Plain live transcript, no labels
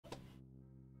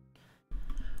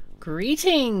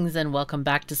Greetings and welcome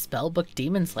back to Spellbook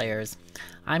Demonslayers.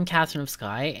 I'm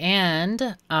KatherineOfSky, and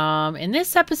in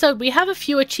this episode we have a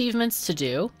few achievements to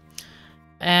do,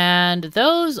 and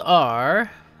those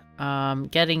are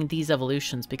getting these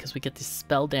evolutions because we get the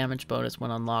spell damage bonus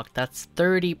when unlocked. That's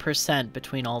 30%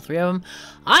 between all three of them.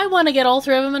 I want to get all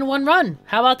three of them in one run.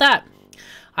 How about that?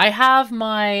 I have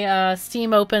my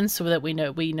Steam open so that we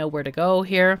know where to go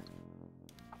here.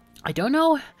 I don't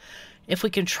know if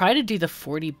we can try to do the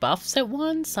 40 buffs at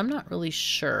once. I'm not really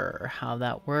sure how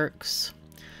that works.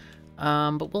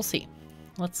 But we'll see.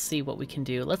 Let's see what we can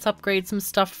do. Let's upgrade some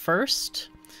stuff first.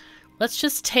 Let's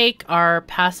just take our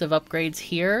passive upgrades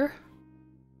here.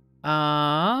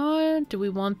 Do we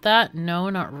want that? No,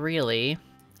 not really.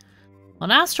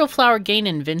 On Astral Flower, gain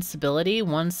invincibility,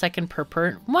 1 second per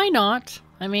turn. Why not?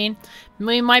 I mean,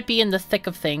 we might be in the thick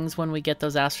of things when we get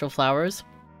those Astral Flowers.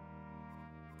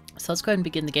 So let's go ahead and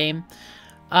begin the game.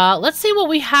 Let's see what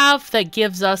we have that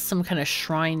gives us some kind of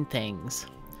shrine things.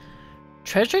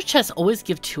 Treasure chests always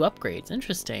give 2 upgrades.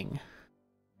 Interesting.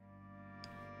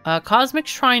 Cosmic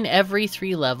Shrine every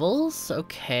 3 levels.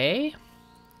 Okay.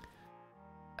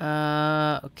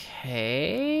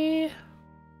 Okay.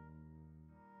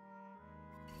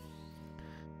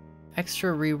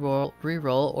 Extra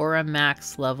reroll or a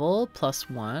max level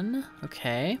 +1.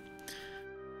 Okay.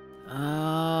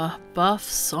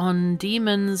 Buffs on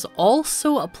demons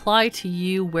also apply to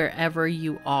you wherever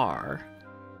you are.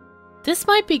 This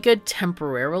might be good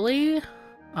temporarily.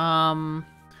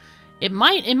 It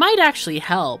might actually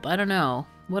help. I don't know.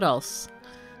 What else?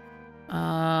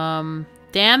 Damage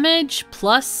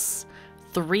plus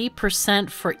 3%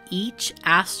 for each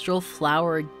astral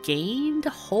flower gained.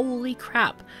 Holy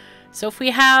crap. So if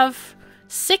we have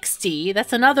 60,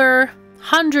 that's another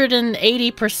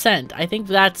 180%. I think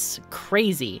that's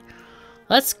crazy.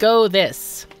 Let's go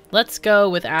this. Let's go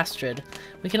with Astrid.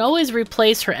 We can always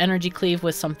replace her energy cleave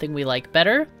with something we like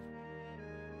better.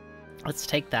 Let's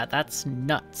take that. That's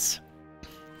nuts.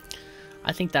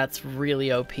 I think that's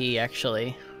really OP,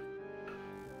 actually.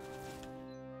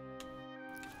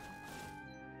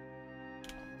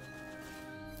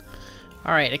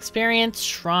 Alright, experience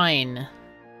Shrine.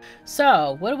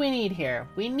 So, what do we need here?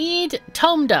 We need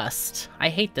Tome Dust. I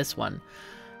hate this one.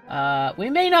 We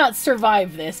may not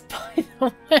survive this, by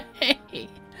the way.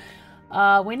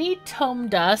 We need Tome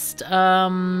Dust.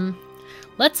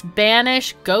 Let's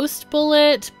banish Ghost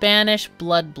Bullet, banish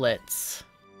Blood Blitz.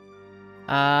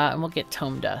 And we'll get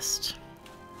Tome Dust.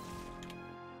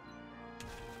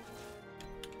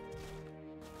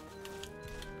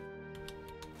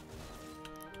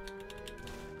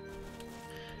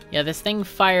 Yeah, this thing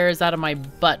fires out of my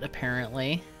butt,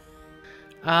 apparently.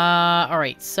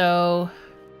 Alright, so...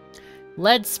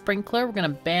 Lead Sprinkler, we're gonna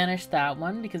banish that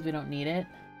one because we don't need it.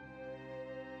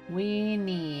 We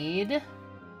need...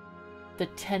 the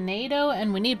Tornado,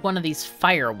 and we need one of these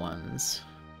fire ones.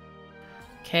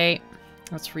 Okay,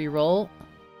 let's reroll.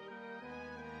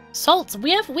 Salts,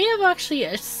 we have actually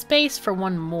a space for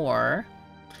one more.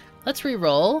 Let's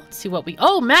reroll, see what we...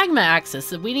 Oh, Magma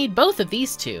Axis! We need both of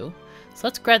these two. So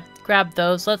let's grab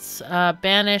those. Let's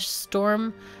banish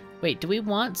Storm... Wait, do we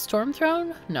want Storm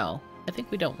Throne? No, I think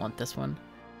we don't want this one.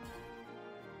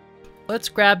 Let's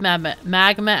grab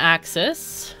Magma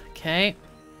Axis. Okay.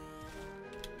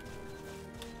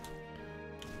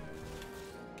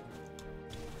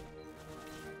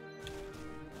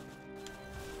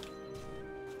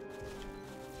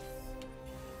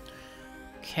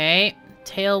 Okay,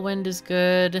 Tailwind is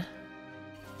good.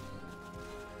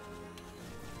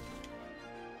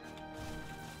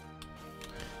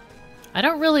 I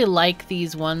don't really like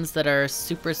these ones that are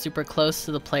super, super close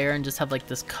to the player and just have like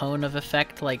this cone of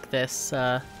effect like this,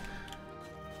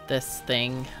 this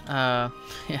thing. Yeah,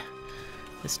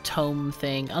 this tome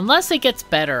thing. Unless it gets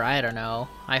better, I don't know.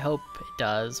 I hope it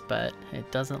does, but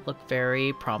it doesn't look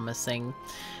very promising.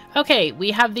 Okay,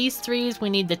 we have these threes. We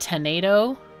need the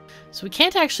Tornado. So we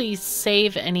can't actually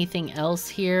save anything else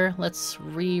here. Let's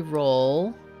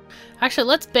re-roll. Actually,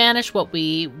 let's banish what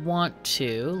we want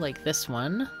to, like this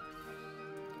one.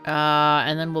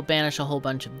 And then we'll banish a whole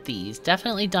bunch of these.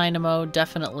 Definitely Dynamo,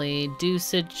 definitely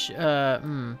Dosage.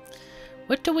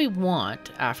 What do we want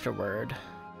afterward?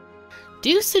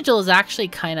 Dew Sigil is actually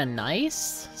kind of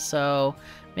nice, so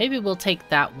maybe we'll take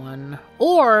that one.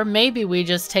 Or maybe we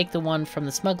just take the one from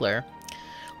the Smuggler.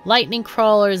 Lightning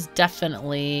Crawlers,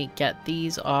 definitely get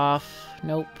these off.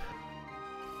 Nope.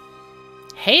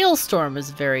 Hailstorm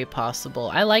is very possible.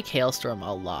 I like Hailstorm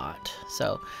a lot.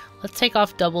 So let's take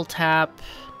off Double Tap.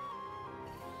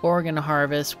 Organ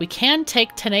Harvest. We can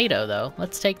take Tornado, though.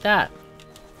 Let's take that.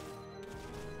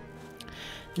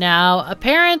 Now,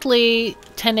 apparently,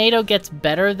 tornado gets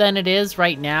better than it is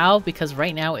right now, because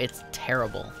right now it's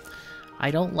terrible. I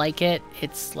don't like it.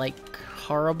 It's like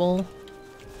horrible.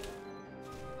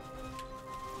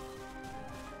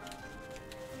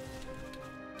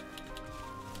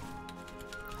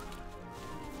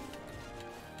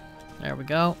 There we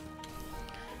go.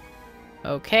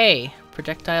 Okay,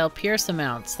 projectile pierce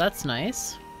amounts. That's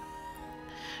nice.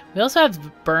 We also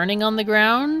have burning on the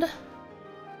ground.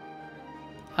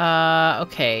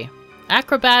 Okay.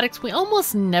 Acrobatics, we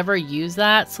almost never use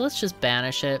that, so let's just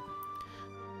banish it.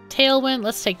 Tailwind,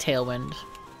 let's take Tailwind.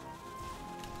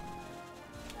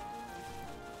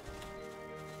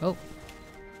 Oh.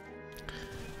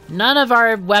 None of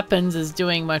our weapons is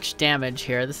doing much damage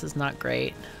here. This is not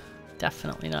great.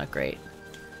 Definitely not great.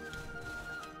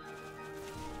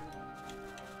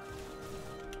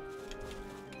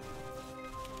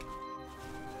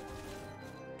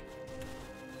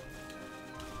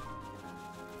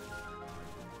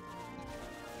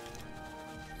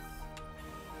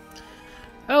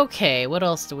 Okay, what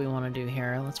else do we want to do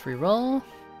here? Let's re-roll.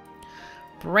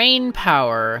 Brain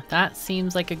power. That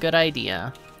seems like a good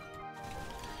idea.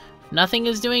 If nothing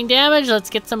is doing damage, let's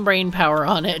get some brain power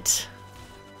on it.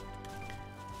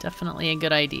 Definitely a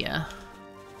good idea.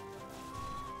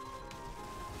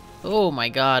 Oh my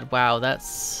god, wow, that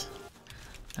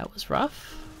was rough.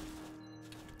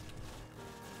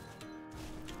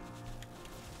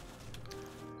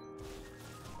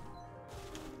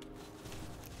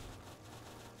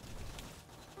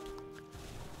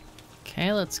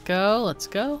 Okay, let's go, let's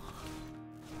go.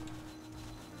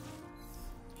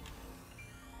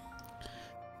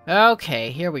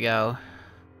 Okay, here we go.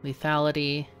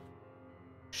 Lethality.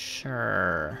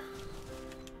 Sure.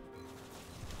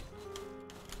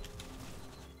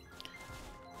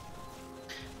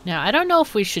 Now, I don't know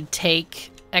if we should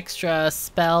take extra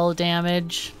spell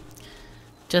damage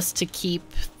just to keep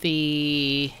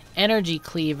the energy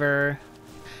cleaver.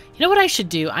 You know what I should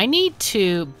do? I need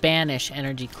to banish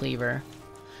energy cleaver.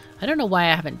 I don't know why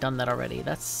I haven't done that already.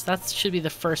 That should be the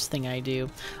first thing I do.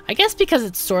 I guess because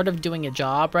it's sort of doing a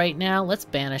job right now. Let's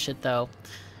banish it though.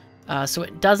 So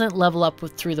it doesn't level up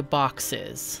through the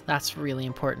boxes. That's really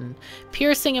important.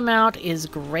 Piercing amount is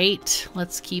great.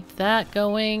 Let's keep that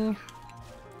going.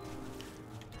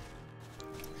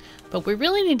 But we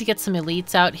really need to get some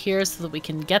elites out here so that we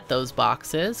can get those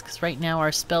boxes, because right now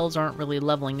our spells aren't really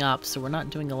leveling up, so we're not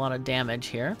doing a lot of damage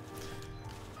here.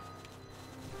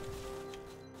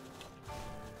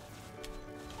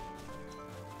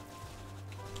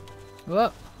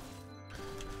 Whoa.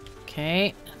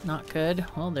 Okay, not good.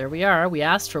 Well, there we are. We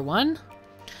asked for one.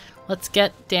 Let's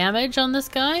get damage on this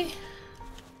guy.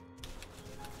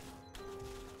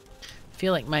 I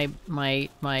feel like my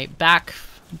back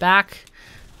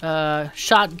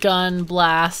shotgun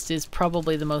blast is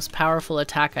probably the most powerful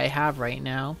attack I have right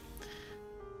now.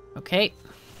 Okay.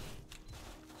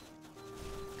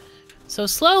 So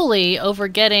slowly, over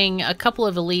getting a couple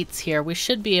of elites here, we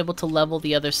should be able to level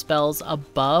the other spells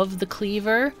above the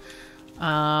cleaver,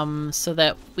 so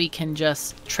that we can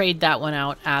just trade that one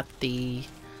out at the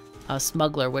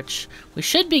smuggler, which we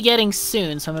should be getting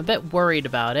soon, so I'm a bit worried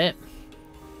about it.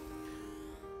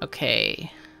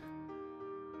 Okay.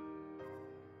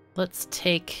 Let's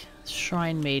take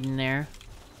Shrine Maiden there.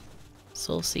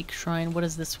 Soulseek Shrine. What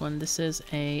is this one? This is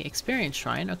a Experience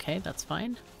Shrine. Okay, that's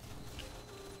fine.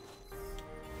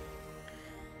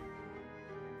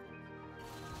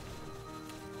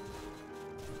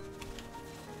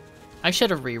 I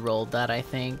should have re-rolled that, I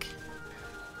think.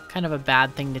 Kind of a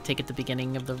bad thing to take at the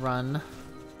beginning of the run.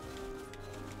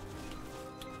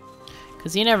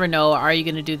 Because you never know, are you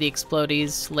going to do the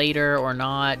explodies later or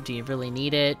not? Do you really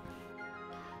need it?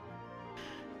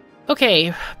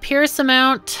 Okay, pierce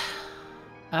amount.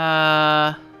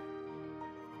 Actually,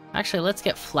 let's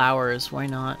get flowers. Why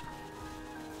not?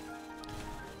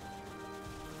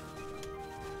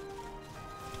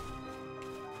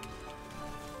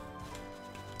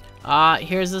 Ah,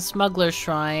 here's a smuggler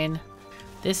shrine.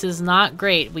 This is not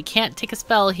great. We can't take a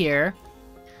spell here.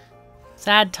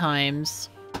 Sad times.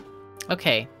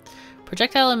 Okay.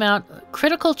 Projectile amount.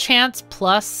 Critical chance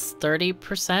plus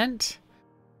 30%.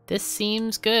 This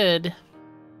seems good.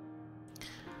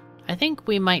 I think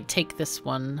we might take this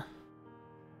one.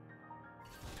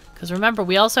 Because remember,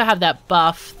 we also have that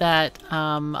buff that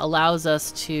allows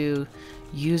us to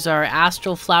use our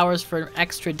astral flowers for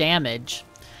extra damage.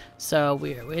 So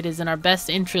it is in our best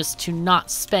interest to not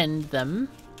spend them.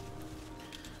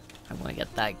 I want to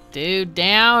get that dude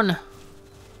down.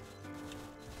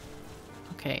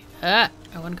 Okay, I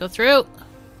want to go through.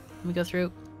 Let me go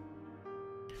through.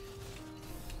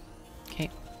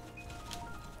 Okay.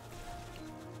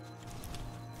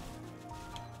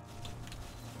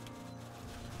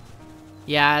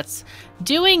 Yeah, it's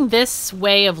doing this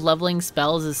way of leveling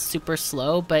spells is super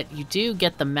slow, but you do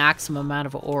get the maximum amount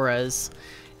of auras.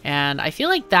 And I feel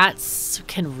like that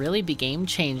can really be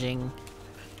game-changing.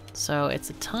 So it's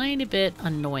a tiny bit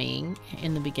annoying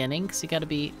in the beginning, because you got to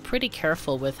be pretty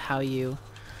careful with how you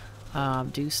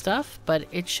do stuff, but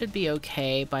it should be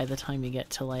okay by the time you get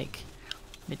to like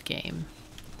mid-game.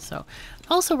 So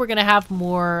also we're going to have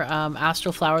more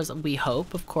astral flowers, we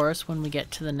hope, of course, when we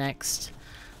get to the next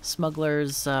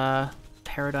smuggler's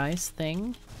paradise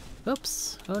thing.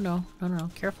 Oops. Oh no, no, no,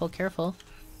 careful, careful.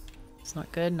 It's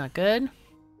not good, not good.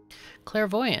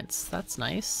 Clairvoyance, that's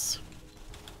nice.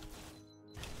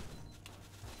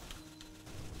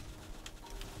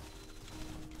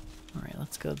 Alright,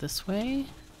 let's go this way.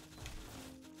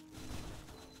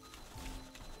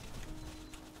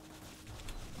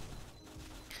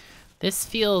 This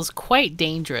feels quite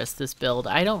dangerous, this build.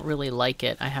 I don't really like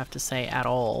it, I have to say, at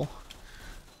all.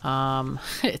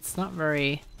 It's not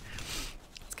very...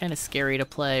 It's kind of scary to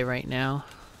play right now.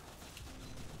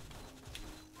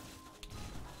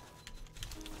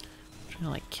 I'm trying to,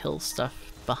 like, kill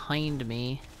stuff behind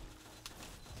me.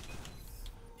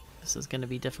 This is gonna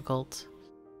be difficult.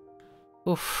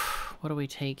 Oof, what do we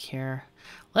take here?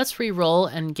 Let's re-roll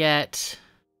and get...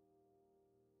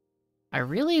 I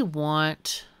really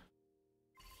want...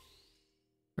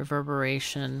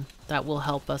 reverberation. That will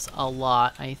help us a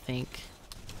lot, I think.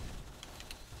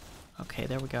 Okay,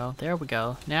 there we go. There we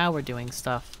go. Now we're doing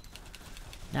stuff.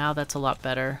 Now that's a lot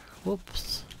better.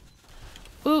 Whoops.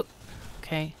 Ooh!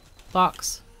 Okay.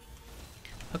 Box.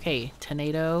 Okay,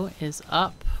 tornado is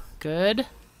up. Good.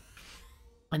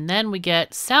 And then we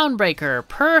get Soundbreaker.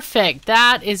 Perfect!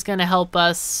 That is gonna help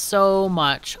us so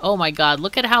much. Oh my god,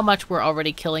 look at how much we're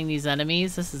already killing these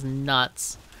enemies. This is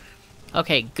nuts.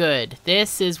 Okay, good.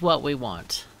 This is what we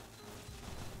want.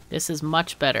 This is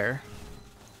much better.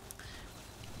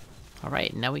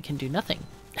 Alright, now we can do nothing.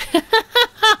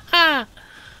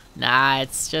 Nah,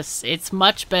 it's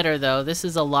much better though. This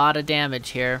is a lot of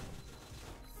damage here.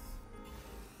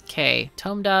 Okay,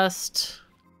 Tome Dust.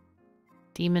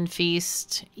 Demon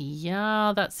Feast.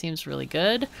 Yeah, that seems really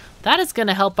good. That is going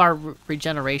to help our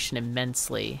regeneration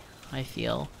immensely, I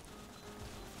feel.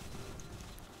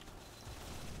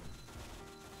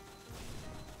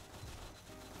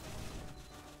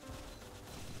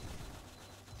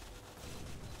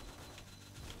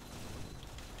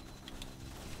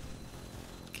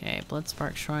 Okay,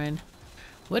 Bloodspark Shrine.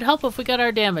 Would help if we got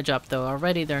our damage up, though.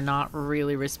 Already they're not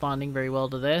really responding very well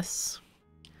to this.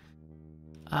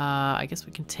 I guess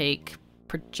we can take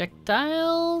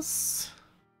projectiles.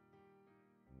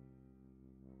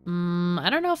 I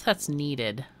don't know if that's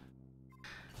needed.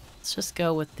 Let's just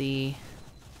go with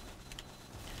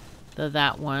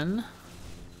that one.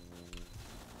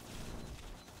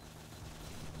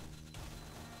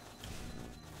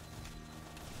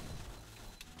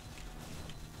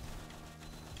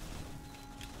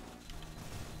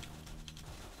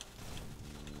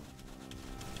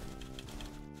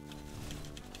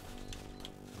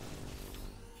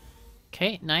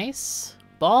 Okay, nice.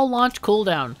 Ball launch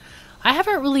cooldown. I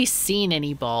haven't really seen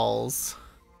any balls.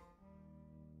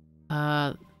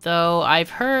 Though I've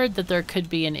heard that there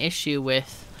could be an issue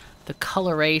with the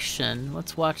coloration.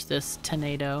 Let's watch this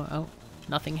tornado. Oh,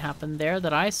 nothing happened there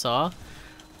that I saw.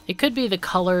 It could be the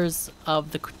colors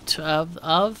of the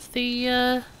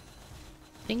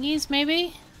thingies,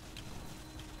 maybe?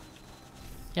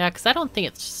 Yeah, because I don't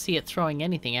think see it throwing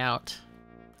anything out.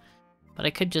 But I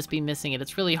could just be missing it.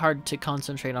 It's really hard to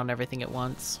concentrate on everything at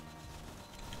once.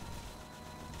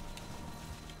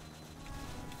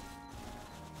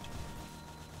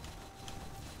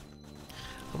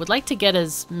 I would like to get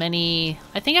as many...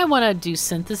 I think I want to do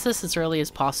synthesis as early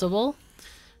as possible.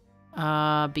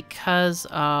 Because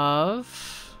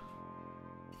of...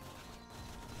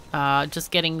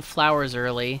 just getting flowers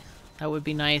early. That would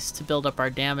be nice to build up our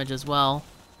damage as well.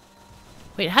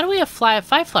 Wait, how do we have 5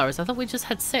 flowers? I thought we just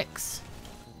had 6.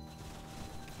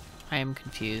 I am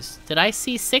confused. Did I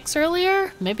see 6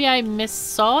 earlier? Maybe I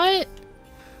saw it?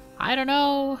 I don't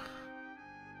know.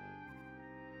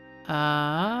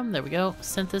 There we go.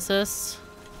 Synthesis.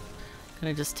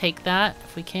 Gonna just take that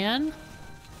if we can.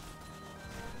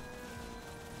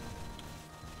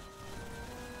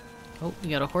 Oh, we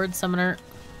got a Horde Summoner.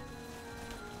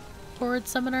 Horde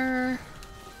Summoner.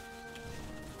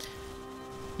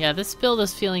 Yeah, this build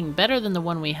is feeling better than the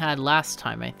one we had last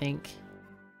time, I think.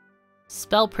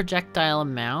 Spell projectile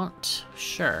amount.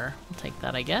 Sure, we'll take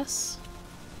that, I guess.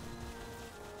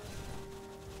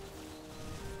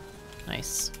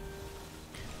 Nice.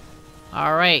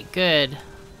 Alright, good.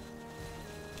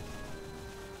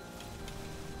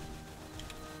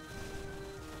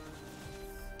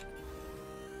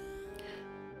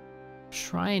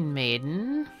 Shrine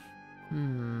Maiden.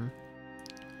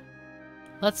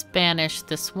 Let's banish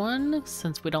this one,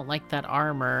 since we don't like that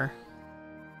armor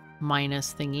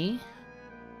minus thingy.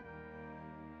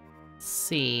 Let's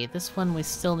see, this one we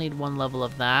still need 1 level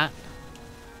of that.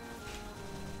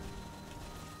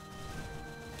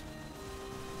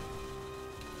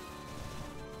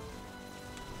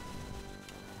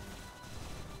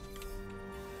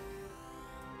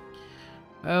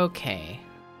 Okay.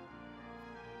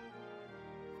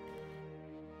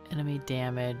 Enemy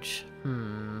damage.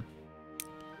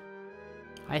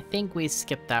 I think we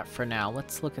skipped that for now.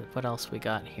 Let's look at what else we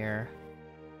got here.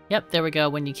 Yep, there we go.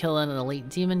 When you kill an elite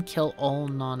demon, kill all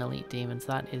non-elite demons.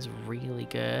 That is really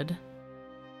good.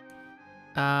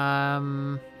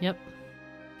 Yep.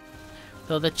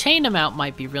 Though the chain amount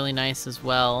might be really nice as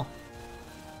well.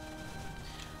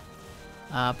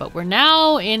 But we're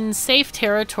now in safe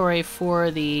territory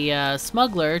for the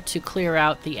smuggler to clear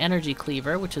out the energy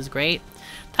cleaver, which is great.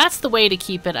 That's the way to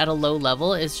keep it at a low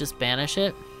level, is just banish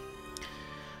it.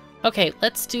 Okay,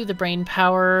 let's do the brain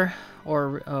power,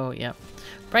 or, oh, yeah.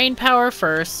 Brain power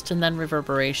first, and then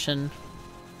reverberation.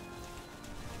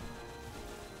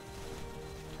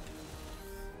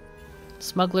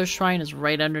 Smuggler's Shrine is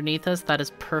right underneath us. That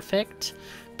is perfect.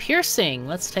 Piercing,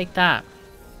 let's take that.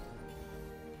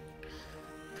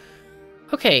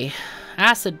 Okay,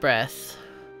 acid breath.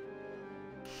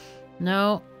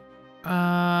 No.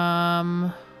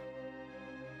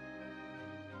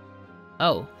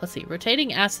 Oh, let's see.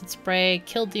 Rotating acid spray.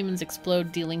 Kill demons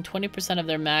explode, dealing 20% of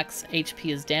their max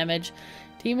HP as damage.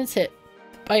 Demons hit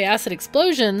by acid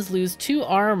explosions lose 2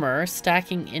 armor,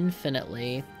 stacking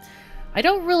infinitely. I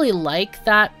don't really like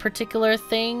that particular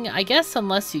thing. I guess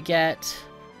unless you get...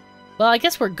 Well, I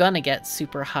guess we're gonna get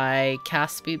super high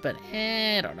cast speed, but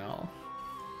I don't know.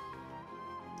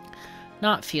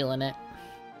 Not feeling it.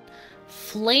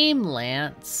 Flame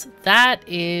Lance. That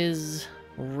is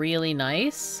really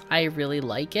nice. I really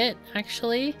like it,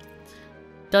 actually.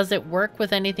 Does it work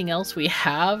with anything else we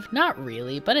have? Not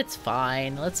really, but it's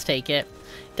fine. Let's take it.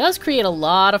 It does create a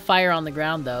lot of fire on the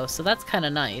ground, though, so that's kind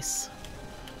of nice.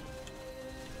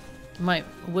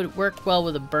 Would work well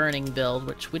with a burning build,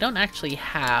 which we don't actually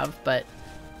have, but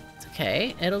it's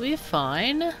okay. It'll be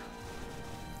fine.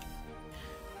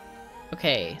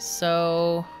 Okay,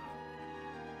 so...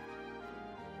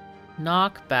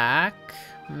 Knockback.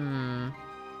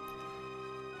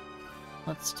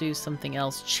 Let's do something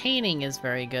else. Chaining is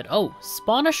very good. Oh,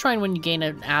 spawn a shrine when you gain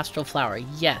an astral flower.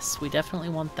 Yes, we definitely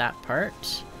want that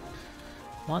part.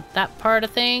 Want that part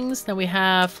of things. Now we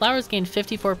have flowers gain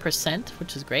 54%,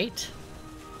 which is great.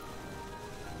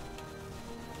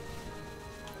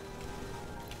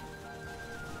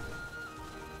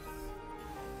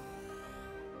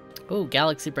 Oh,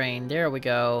 Galaxy Brain. There we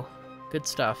go. Good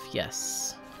stuff.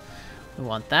 Yes. We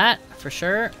want that for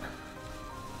sure.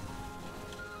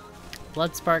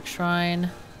 Bloodspark Shrine.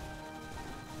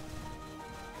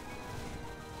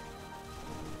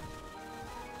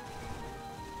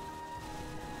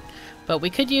 But we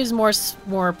could use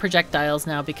more projectiles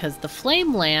now because the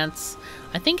Flame Lance,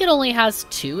 I think it only has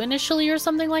 2 initially or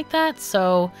something like that,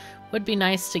 so would be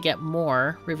nice to get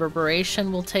more.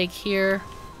 Reverberation we'll take here.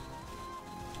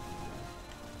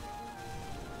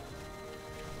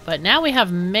 But now we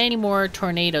have many more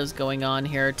tornadoes going on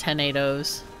here,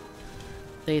 tornadoes.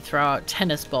 They throw out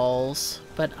tennis balls,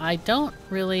 but I don't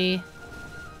really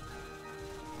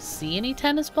see any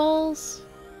tennis balls.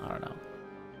 I don't know.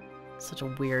 Such a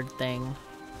weird thing.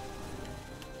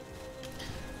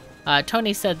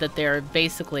 Tony said that they're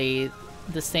basically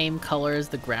the same color as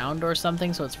the ground or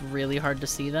something, so it's really hard to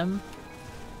see them.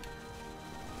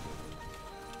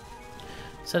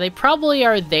 So they probably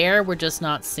are there, we're just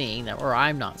not seeing them, or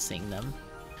I'm not seeing them.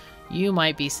 You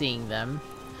might be seeing them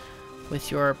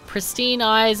with your pristine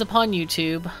eyes upon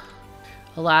YouTube.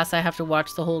 Alas, I have to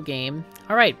watch the whole game.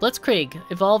 Alright, Blitzkrieg.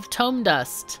 Evolve Tome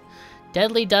Dust.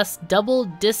 Deadly Dust double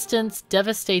distance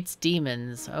devastates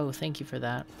demons. Oh, thank you for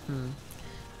that.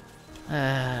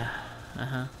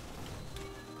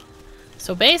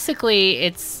 So basically,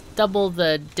 it's double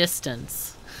the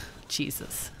distance.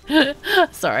 Jesus.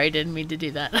 Sorry, I didn't mean to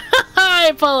do that. I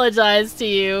apologize to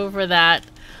you for that.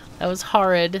 That was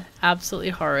horrid.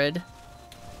 Absolutely horrid.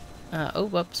 Oh,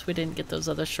 whoops. We didn't get those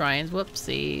other shrines.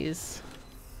 Whoopsies.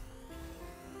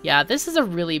 Yeah, this is a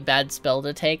really bad spell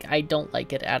to take. I don't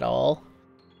like it at all.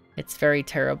 It's very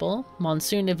terrible.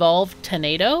 Monsoon Evolved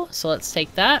Tornado. So let's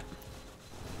take that.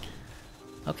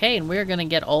 Okay, and we're going to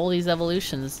get all these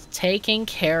evolutions taken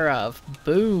care of.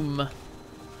 Boom.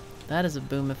 That is a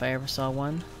boom if I ever saw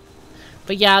one.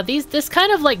 But yeah, this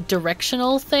kind of like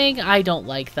directional thing, I don't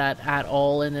like that at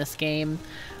all in this game.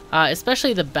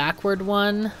 Especially the backward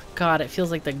one. God, it feels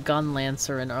like the Gun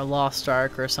Lancer in a Lost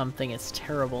Ark or something. It's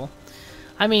terrible.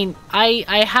 I mean,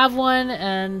 I have one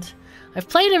and I've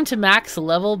played him to max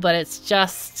level, but it's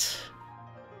just...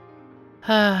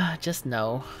 just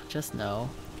no. Just no.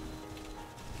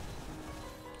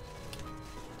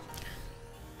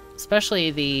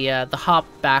 Especially the hop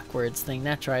backwards thing.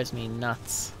 That drives me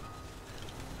nuts.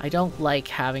 I don't like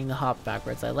having the hop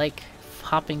backwards. I like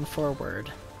hopping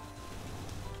forward.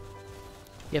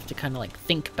 You have to kind of like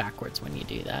think backwards when you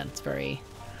do that. It's very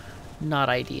not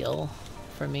ideal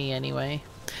for me anyway.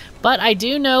 But I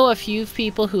do know a few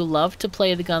people who love to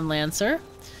play the Gun Lancer,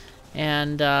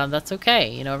 and that's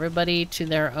okay. You know, everybody to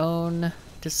their own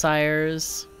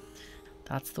desires.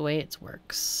 That's the way it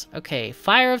works. Okay,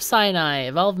 Fire of Sinai.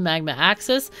 Evolved Magma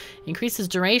Axis. Increases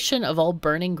duration of all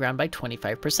burning ground by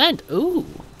 25%. Ooh.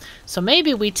 So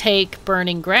maybe we take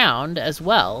Burning Ground as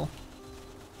well.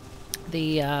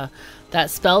 The that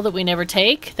spell that we never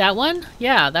take, that one?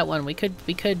 Yeah, that one. We could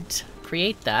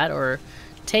create that, or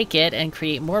take it and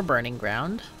create more burning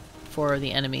ground for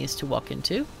the enemies to walk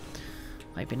into.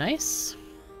 Might be nice.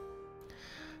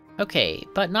 Okay,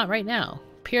 but not right now.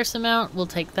 Pierce amount, we'll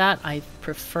take that. I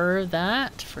prefer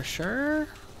that for sure.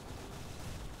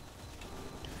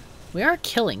 We are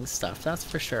killing stuff, that's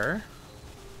for sure.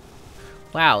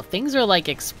 Wow, things are like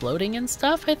exploding and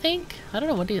stuff, I think. I don't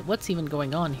know what's even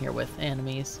going on here with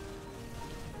enemies.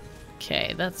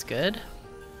 Okay, that's good.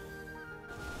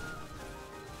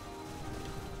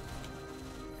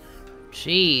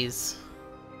 Jeez.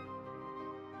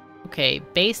 Okay,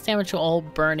 base damage to all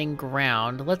burning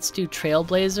ground. Let's do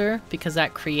Trailblazer, because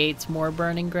that creates more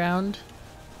burning ground.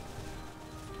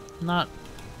 Not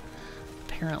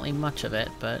apparently much of it,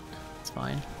 but it's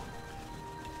fine.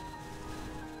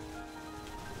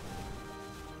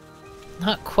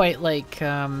 Not quite like,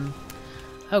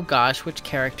 oh gosh, which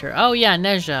character? Oh yeah,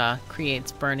 Neja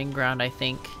creates burning ground, I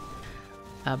think,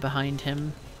 behind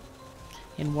him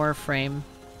in Warframe.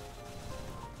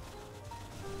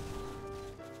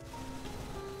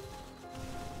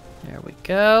 There we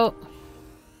go.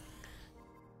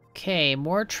 Okay,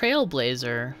 more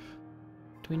Trailblazer.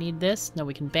 Do we need this? No,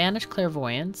 we can banish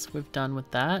Clairvoyance. We've done with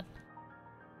that.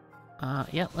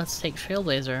 Yeah, let's take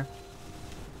Trailblazer.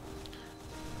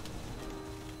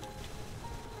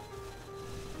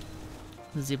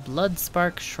 The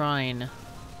Bloodspark Shrine.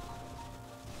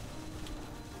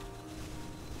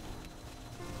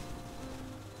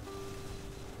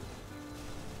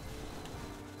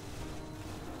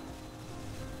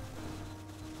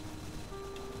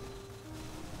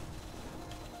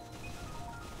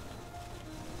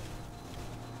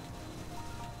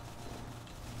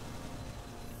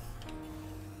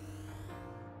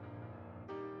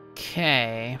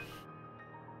 Okay.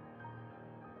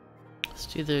 Let's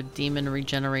do the demon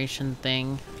regeneration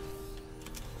thing.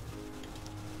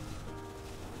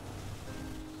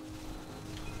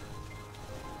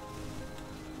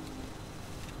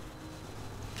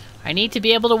 I need to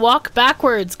be able to walk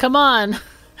backwards. Come on.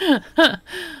 Oh,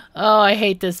 I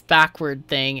hate this backward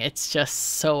thing. It's just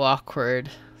so awkward.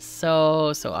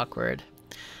 So awkward.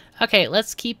 Okay,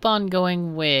 let's keep on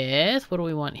going with... What do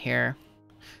we want here?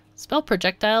 Spell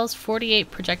projectiles,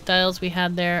 48 projectiles we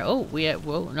had there. Oh, we had,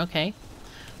 whoa, okay.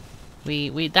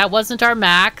 That wasn't our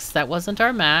max. That wasn't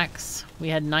our max. We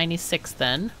had 96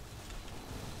 then.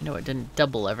 No, it didn't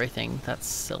double everything. That's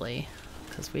silly.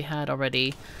 Because we had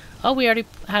already... Oh, we already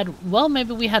had... Well,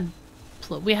 maybe we had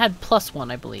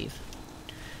 +1, I believe.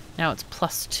 Now it's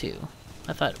 +2.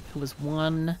 I thought it was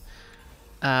 1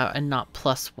 and not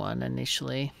 +1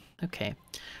 initially. Okay.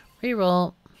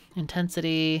 Reroll.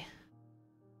 Intensity...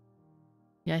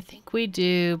 Yeah, I think we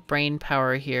do brain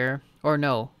power here. Or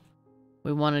no,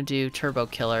 we want to do turbo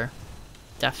killer.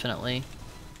 Definitely.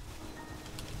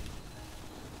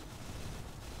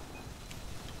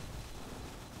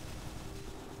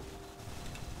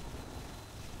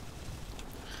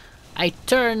 I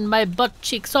turn my butt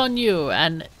cheeks on you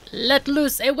and let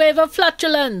loose a wave of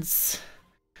flatulence.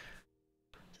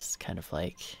 Just kind of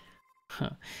like... Huh.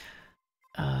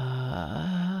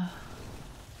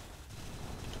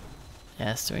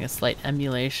 Yes, doing a slight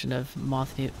emulation of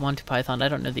Monty Python. I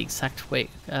don't know the exact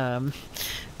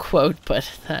quote,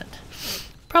 but that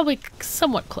probably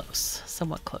somewhat close.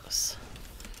 Somewhat close.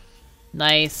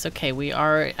 Nice. Okay, we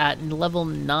are at level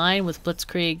 9 with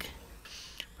Blitzkrieg.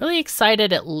 Really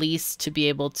excited at least to be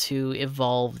able to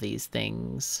evolve these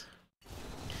things.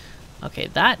 Okay,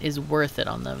 that is worth it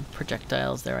on the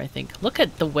projectiles there, I think. Look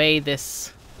at the way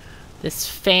this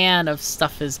fan of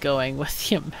stuff is going with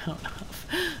the amount of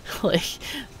like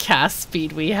cast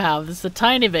speed we have. This is a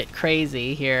tiny bit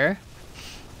crazy here.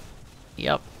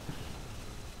 Yep.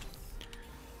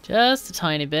 Just a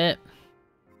tiny bit.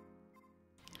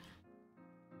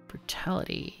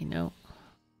 Brutality, you know.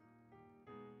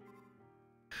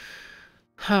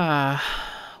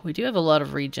 We do have a lot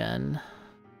of regen.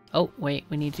 Oh, wait,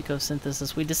 we need to go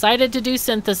synthesis. We decided to do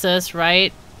synthesis,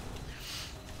 right?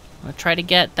 I'm gonna try to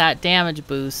get that damage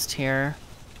boost here.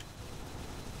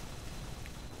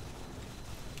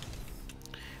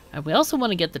 And we also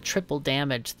want to get the triple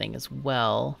damage thing as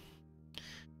well.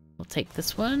 We'll take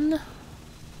this one.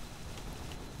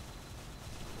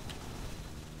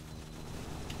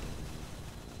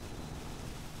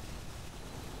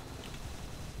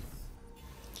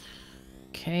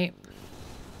 Okay.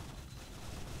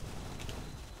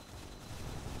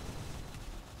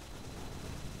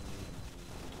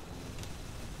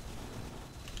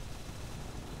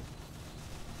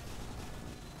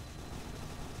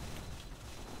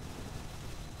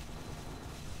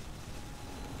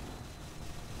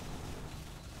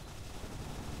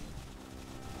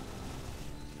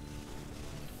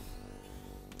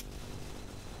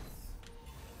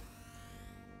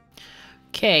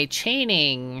 Okay,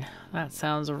 chaining. That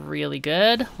sounds really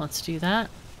good. Let's do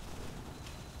that.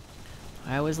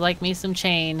 I always like me some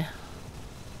chain.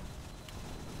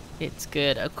 It's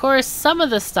good. Of course, some of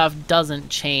the stuff doesn't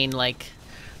chain, like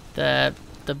the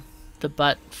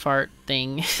butt fart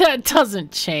thing. That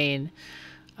doesn't chain.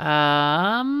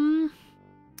 Let's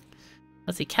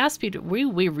see, cast speed.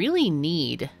 We really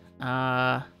need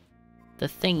the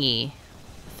thing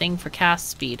for cast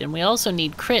speed, and we also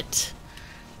need crit.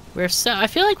 I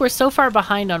feel like we're so far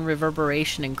behind on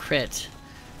reverberation and crit.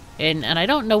 And I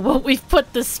don't know what we've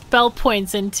put the spell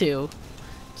points into.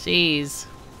 Jeez.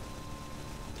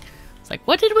 It's like,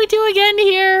 what did we do again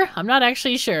here? I'm not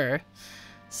actually sure.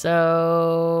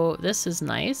 So, this is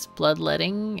nice.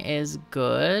 Bloodletting is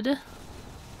good.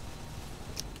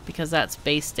 Because that's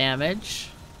base damage.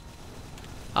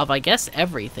 Of, I guess,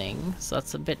 everything. So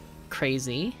that's a bit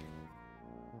crazy.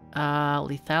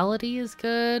 Lethality is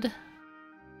good.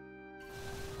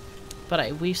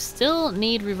 But we still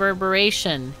need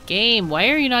reverberation. Game, why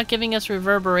are you not giving us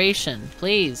reverberation?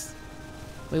 Please.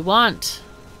 We want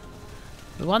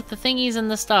the thingies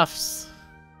and the stuffs.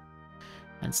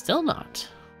 And still not.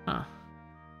 Huh.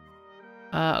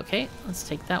 Okay, let's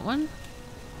take that one.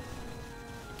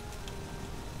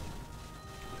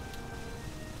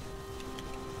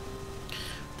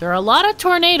 There are a lot of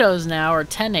tornadoes now, or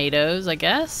tornadoes, I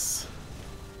guess.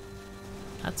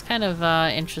 That's kind of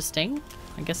interesting.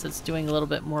 I guess it's doing a little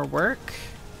bit more work.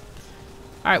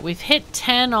 Alright, we've hit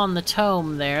 10 on the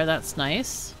tome there. That's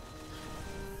nice.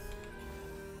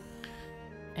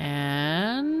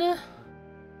 And...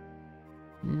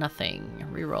 nothing.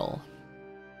 Reroll.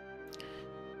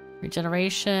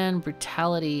 Regeneration,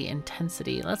 brutality,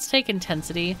 intensity. Let's take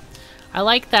intensity. I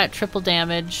like that triple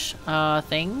damage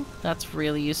thing. That's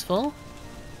really useful.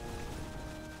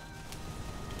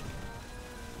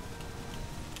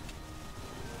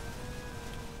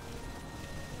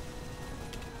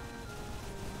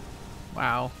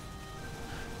 Wow.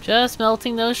 Just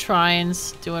melting those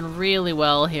shrines. Doing really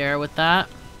well here with that.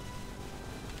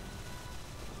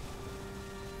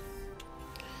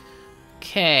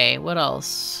 Okay, what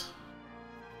else?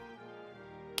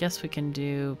 Guess we can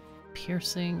do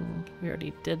piercing. We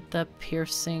already did the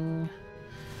piercing.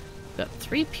 We've got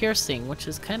 3 piercing, which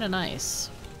is kind of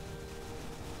nice.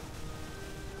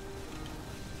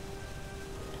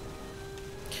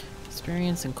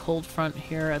 Experience and cold front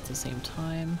here at the same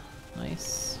time.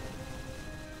 Nice.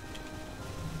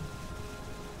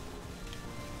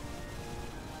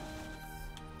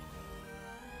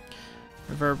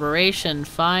 Reverberation,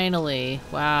 finally.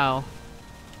 Wow.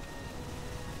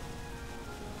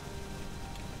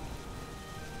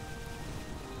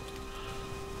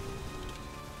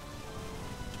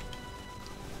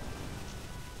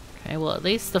 Okay, well at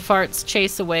least the farts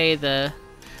chase away the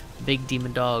big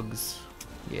demon dogs.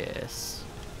 Yes.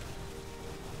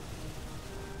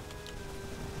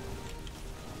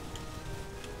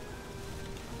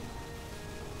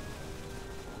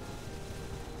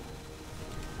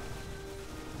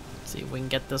 See if we can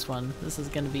get this one. This is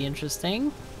going to be interesting.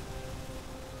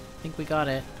 I think we got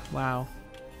it. Wow.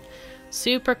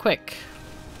 Super quick.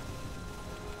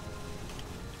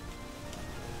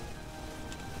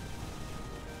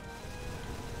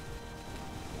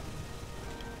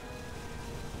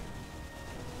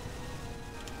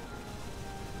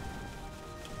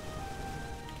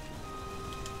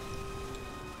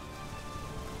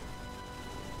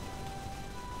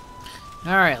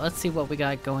 Alright, let's see what we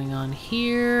got going on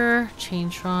here.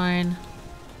 Chain Shrine.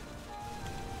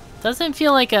 Doesn't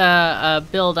feel like a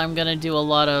build I'm gonna do a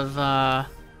lot of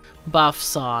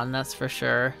buffs on, that's for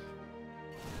sure.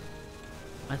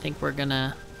 I think we're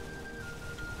gonna...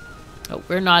 Oh,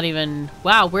 we're not even...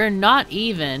 Wow, we're not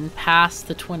even past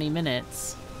the 20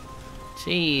 minutes.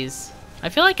 Jeez. I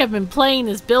feel like I've been playing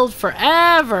this build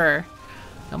forever.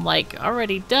 I'm like,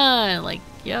 already done. Like,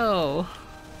 yo.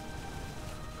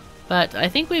 But I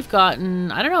think we've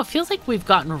gotten... I don't know, it feels like we've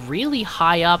gotten really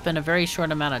high up in a very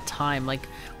short amount of time. Like,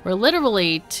 we're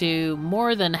literally to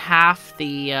more than half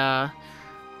the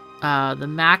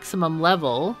maximum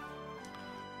level.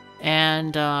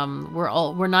 And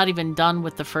we're not even done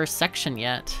with the first section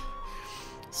yet.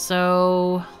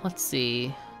 So let's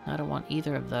see. I don't want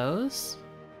either of those.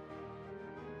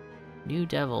 New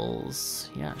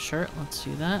Devils. Yeah, sure. Let's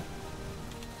do that.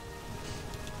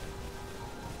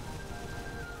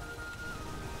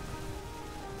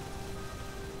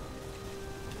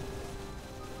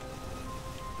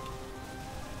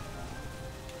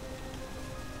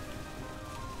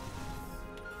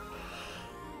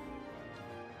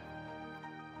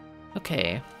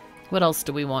 Okay, what else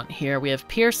do we want here? We have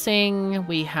piercing,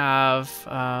 we have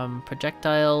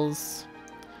projectiles,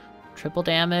 triple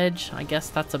damage. I guess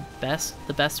that's the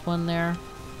best one there.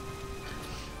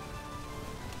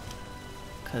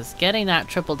 Because getting that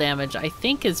triple damage, I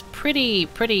think, is pretty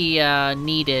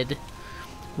needed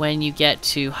when you get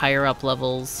to higher up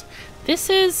levels. This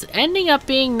is ending up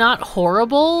being not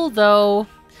horrible, though.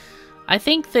 I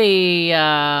think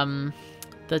the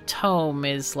tome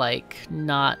is, like,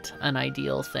 not an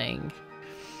ideal thing.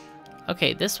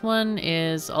 Okay, this one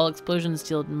is all explosions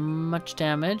deal much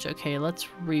damage. Okay, let's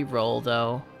re-roll,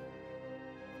 though.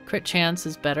 Crit chance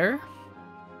is better.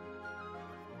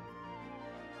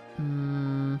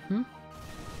 Mm-hmm.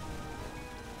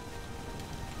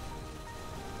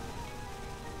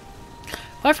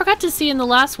 Oh, I forgot to see in the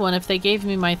last one if they gave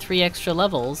me my 3 extra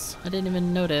levels. I didn't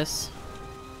even notice.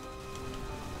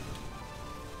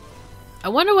 I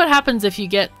wonder what happens if you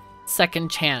get second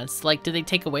chance. Like, do they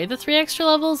take away the 3 extra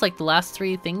levels? Like the last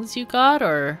 3 things you got,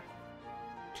 or...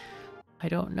 I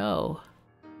don't know.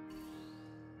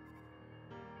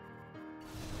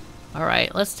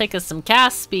 Alright, let's take us some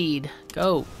cast speed.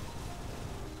 Go.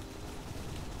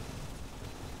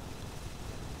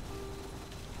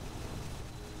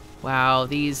 Wow,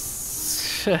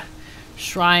 these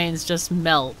shrines just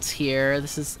melt here.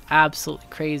 This is absolutely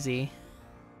crazy.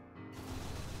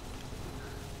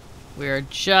 We're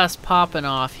just popping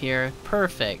off here.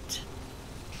 Perfect.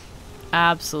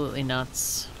 Absolutely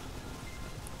nuts.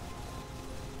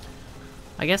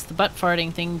 I guess the butt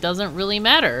farting thing doesn't really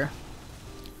matter.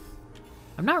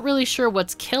 I'm not really sure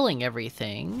what's killing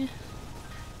everything.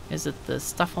 Is it the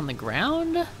stuff on the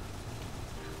ground?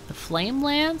 The flame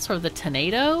lance or the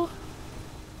tornado?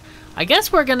 I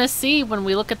guess we're gonna see when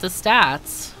we look at the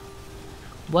stats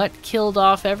what killed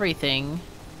off everything.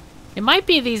 It might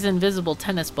be these invisible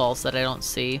tennis balls that I don't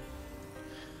see.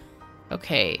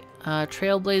 Okay,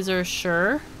 Trailblazer,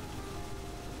 sure.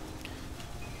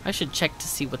 I should check to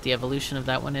see what the evolution of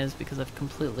that one is because I've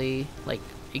completely, like,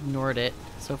 ignored it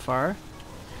so far.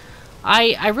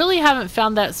 I really haven't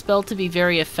found that spell to be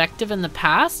very effective in the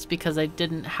past because I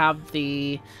didn't have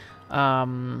the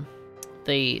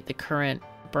current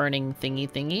burning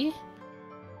thingy.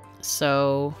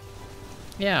 So,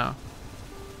 yeah.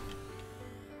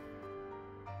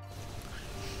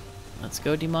 Let's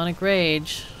go Demonic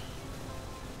Rage.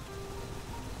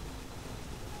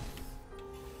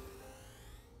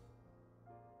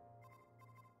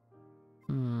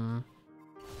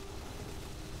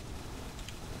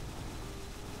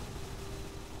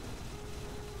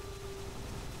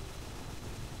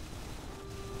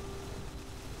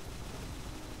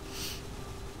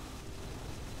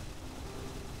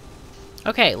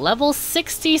 Okay, level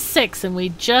 66, and we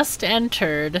just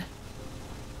entered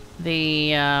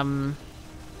the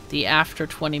after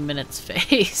 20 minutes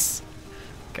phase.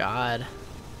 God.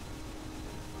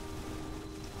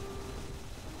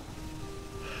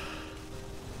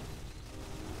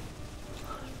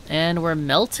 And we're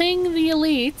melting the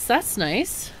elites. That's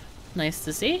nice. Nice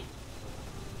to see.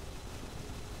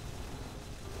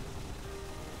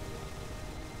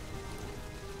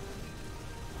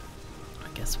 I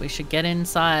guess we should get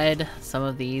inside some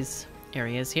of these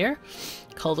areas here.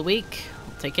 Call the week.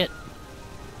 I'll take it.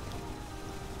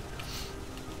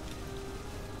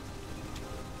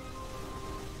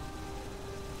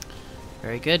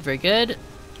 Very good, very good.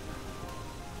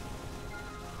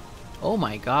 Oh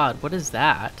my god, what is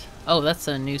that? Oh, that's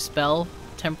a new spell,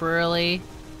 temporarily.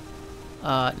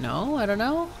 No, I don't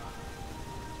know.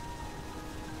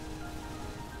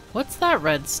 What's that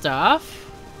red stuff?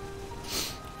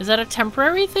 Is that a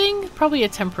temporary thing? Probably a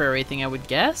temporary thing, I would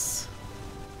guess.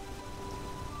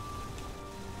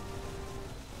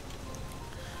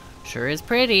 Sure is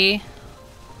pretty.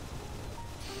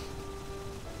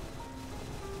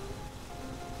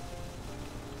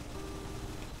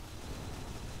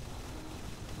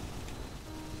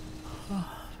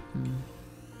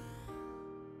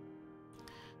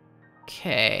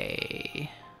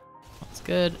 Okay. That's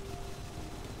good.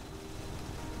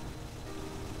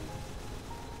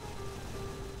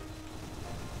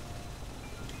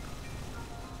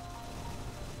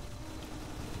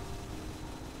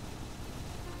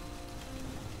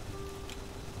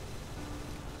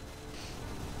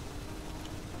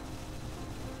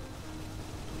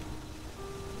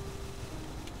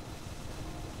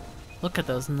 Look at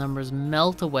those numbers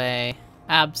melt away.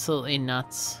 Absolutely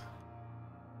nuts.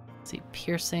 Let's see,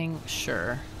 piercing,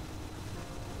 sure.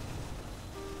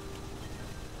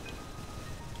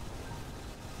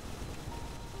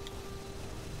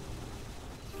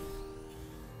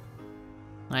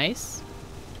 Nice.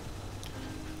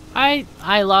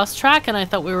 I lost track and I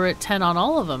thought we were at 10 on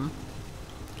all of them.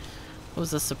 It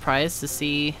was a surprise to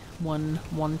see one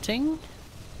wanting.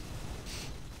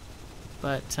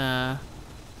 But that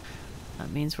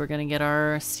means we're gonna get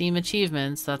our Steam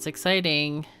achievements. That's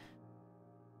exciting.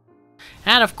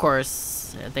 And of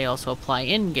course, they also apply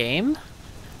in-game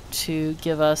to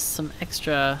give us some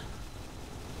extra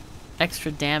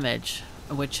damage,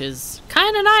 which is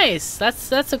kind of nice.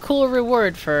 That's a cool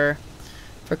reward for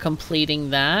completing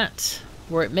that,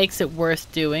 where it makes it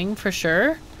worth doing for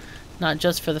sure, not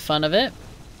just for the fun of it.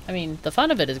 I mean, the fun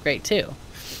of it is great too.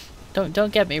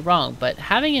 Don't get me wrong, but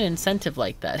having an incentive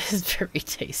like that is very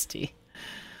tasty.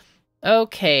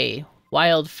 Okay,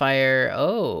 wildfire.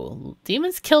 Oh,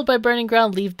 demons killed by burning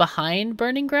ground leave behind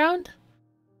burning ground?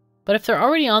 But if they're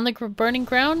already on the burning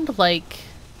ground, like,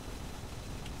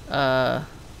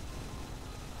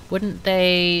 wouldn't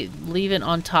they leave it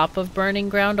on top of burning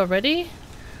ground already?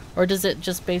 Or does it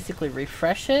just basically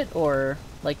refresh it? Or,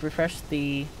 like, refresh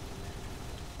the,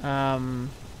 what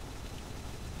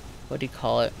do you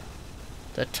call it?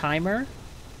 The timer?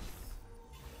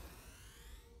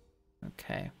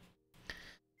 Okay.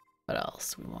 What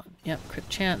else we want? Yep, crit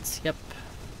chance, yep.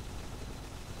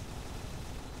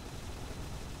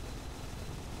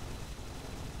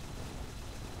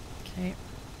 Okay.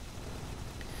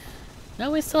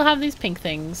 No, we still have these pink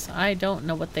things. I don't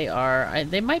know what they are.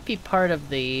 They might be part of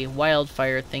the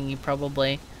wildfire thingy,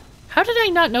 probably. How did I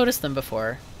not notice them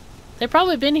before? They've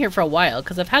probably been here for a while,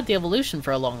 because I've had the evolution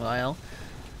for a long while.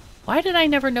 Why did I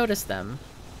never notice them?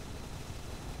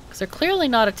 Because they're clearly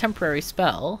not a temporary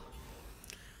spell.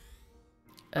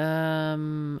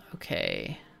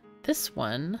 Okay. This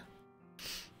one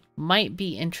might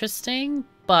be interesting,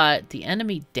 but the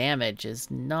enemy damage is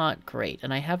not great,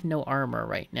 and I have no armor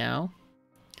right now.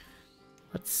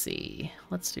 Let's see.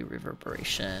 Let's do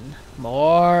reverberation.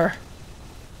 More!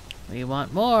 We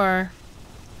want more!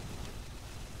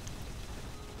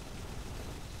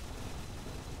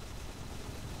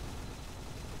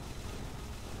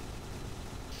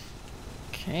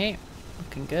 Okay.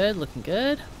 Looking good, looking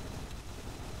good.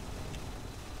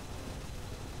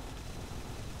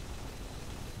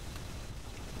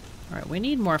 Alright, we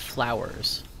need more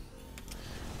flowers.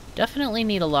 Definitely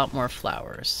need a lot more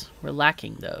flowers. We're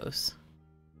lacking those.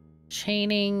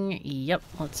 Chaining. Yep,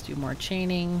 let's do more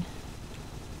chaining.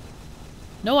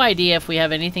 No idea if we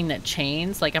have anything that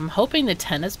chains. Like, I'm hoping the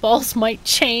tennis balls might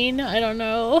chain. I don't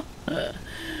know.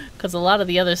 Because a lot of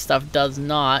the other stuff does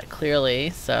not, clearly,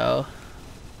 so...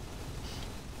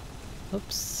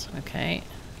 Oops, okay.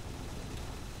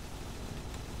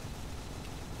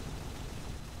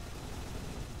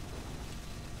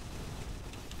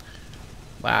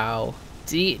 Wow.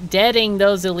 Deading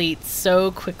those elites so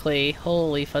quickly.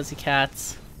 Holy fuzzy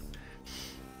cats.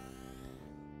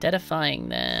 Deadifying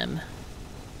them.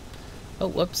 Oh,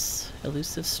 whoops.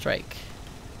 Elusive strike.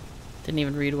 Didn't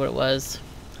even read what it was.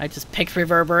 I just picked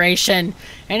reverberation.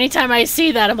 Anytime I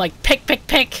see that, I'm like, pick, pick,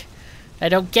 pick. I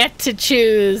don't get to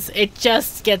choose. It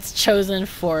just gets chosen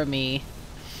for me.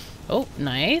 Oh,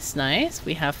 nice, nice.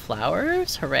 We have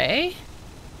flowers. Hooray.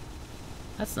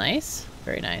 That's nice.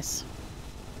 Very nice.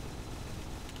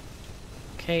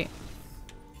 Okay.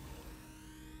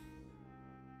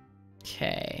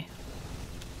 Okay.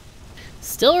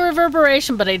 Still a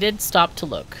reverberation, but I did stop to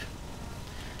look.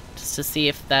 Just to see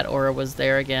if that aura was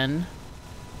there again.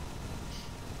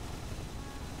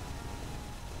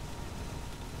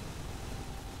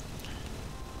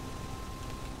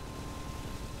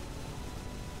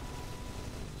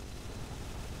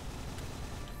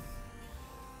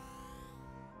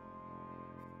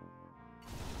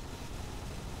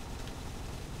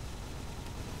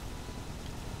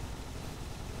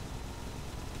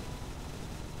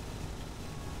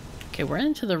 Okay, we're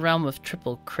into the realm of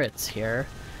triple crits here.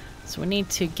 So we need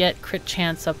to get crit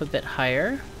chance up a bit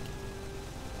higher.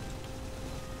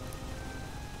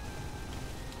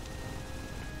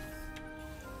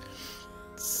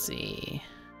 Let's see.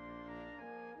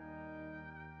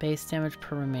 Base damage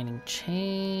per remaining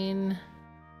chain.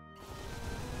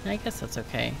 I guess that's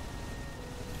okay.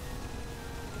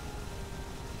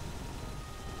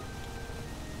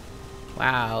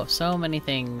 Wow, so many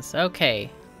things.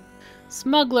 Okay.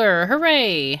 Smuggler,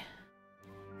 hooray!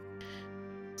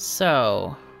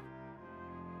 So...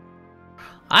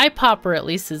 Eye Popper at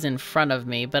least is in front of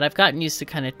me, but I've gotten used to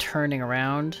kind of turning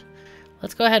around.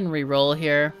 Let's go ahead and re-roll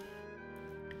here.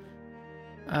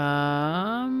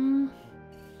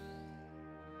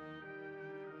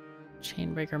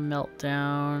 Chainbreaker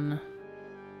Meltdown.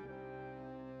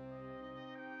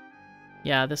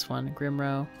 Yeah, this one,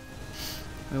 Grimrow.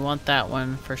 We want that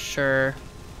one for sure.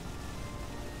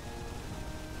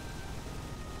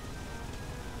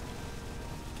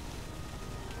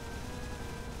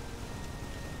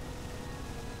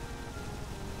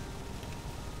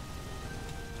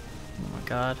 Oh my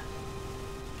god.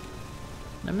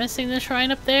 I'm missing the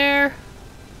shrine up there.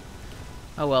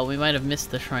 Oh well, we might have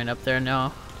missed the shrine up there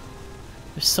now.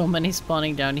 There's so many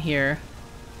spawning down here.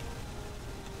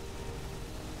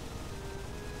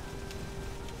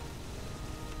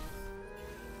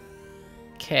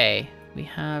 Okay, we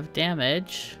have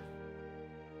damage.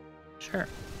 Sure.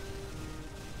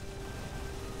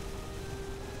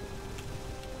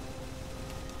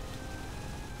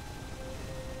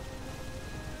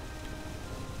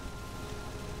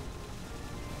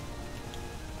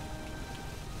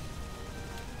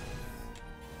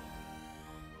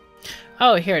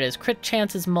 Oh, here it is. Crit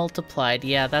chance is multiplied.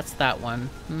 Yeah, that's that one.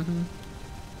 Mm-hmm.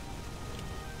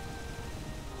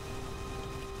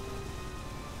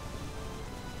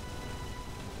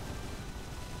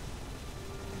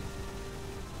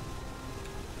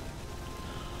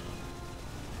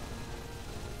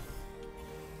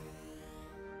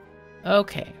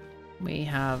 Okay, we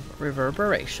have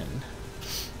reverberation.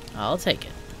 I'll take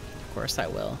it. Of course I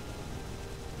will.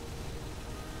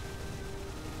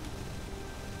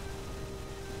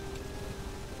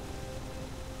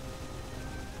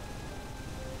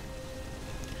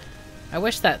 I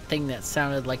wish that thing that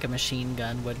sounded like a machine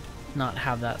gun would not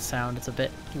have that sound. It's a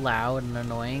bit loud and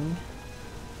annoying.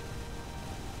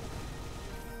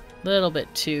 Little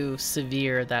bit too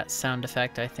severe, that sound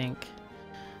effect, I think.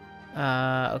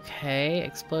 Okay,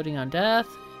 exploding on death.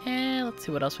 And let's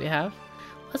see what else we have.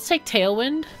 Let's take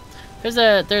Tailwind. There's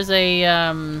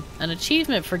an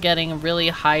achievement for getting a really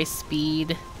high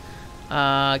speed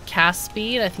cast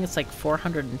speed. I think it's like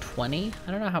 420.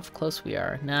 I don't know how close we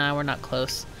are. Nah, we're not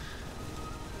close.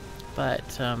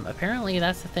 But apparently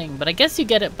that's the thing. But I guess you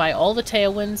get it by all the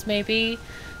Tailwinds, maybe.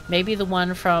 Maybe the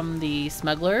one from the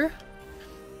Smuggler.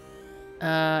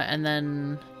 And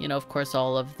then, you know, of course,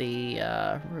 all of the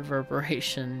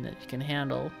reverberation that you can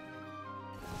handle.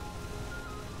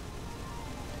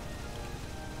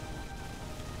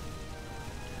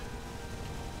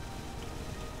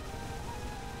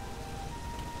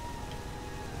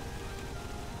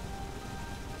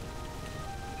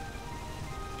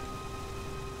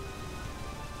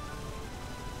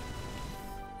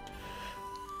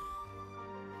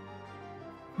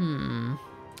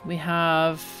 We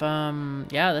have,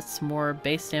 yeah, that's more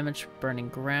base damage, burning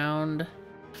ground.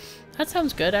 That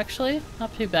sounds good, actually.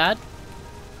 Not too bad.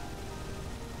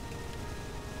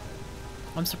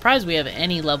 I'm surprised we have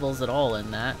any levels at all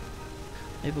in that.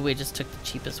 Maybe we just took the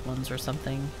cheapest ones or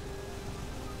something.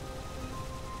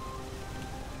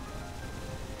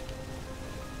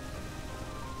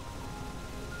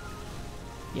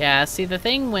 Yeah, see, the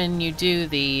thing when you do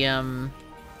the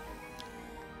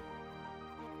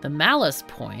malice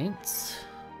points,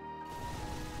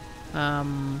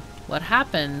 what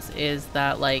happens is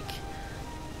that, like,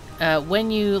 when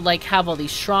you, like, have all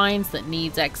these shrines that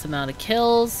needs X amount of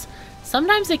kills,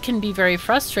 sometimes it can be very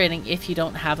frustrating if you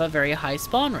don't have a very high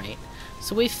spawn rate.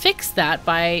 So we fixed that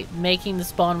by making the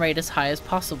spawn rate as high as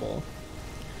possible.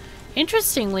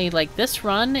 Interestingly, like, this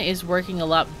run is working a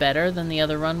lot better than the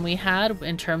other run we had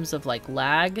in terms of, like,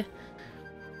 lag.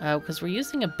 Because we're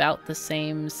using about the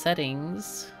same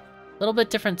settings. A little bit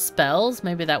different spells.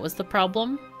 Maybe that was the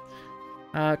problem.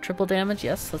 Triple damage.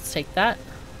 Yes, let's take that.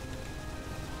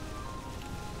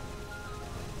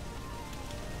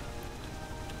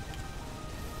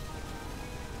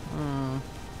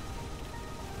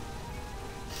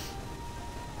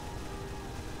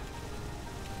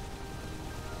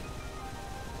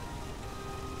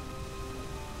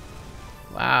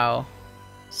 Wow.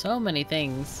 So many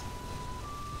things.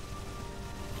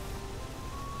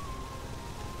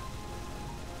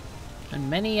 And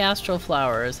many astral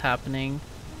flowers happening.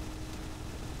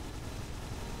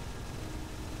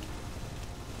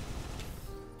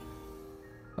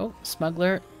 Oh,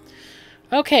 smuggler.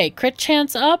 Okay, crit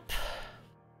chance up.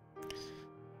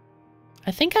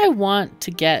 I think I want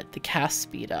to get the cast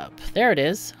speed up. There it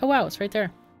is. Oh wow, it's right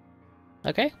there.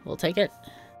 Okay, we'll take it.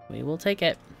 We will take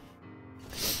it.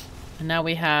 And now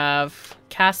we have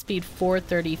cast speed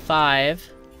 435.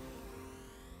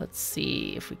 Let's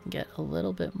see if we can get a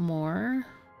little bit more.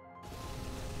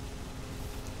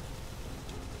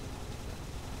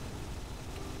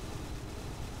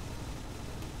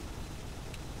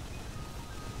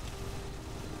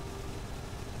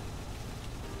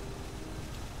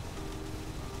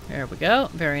 There we go.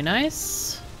 Very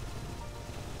nice.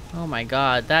 Oh my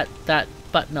god, that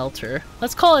butt melter.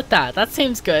 Let's call it that. That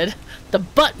seems good. The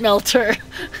butt melter.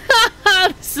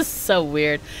 This is so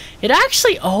weird. It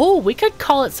actually, oh, we could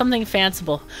call it something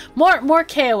fanciful. More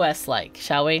KOS like,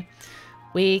 shall we?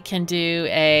 We can do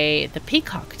the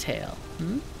peacock tail.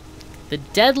 The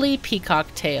deadly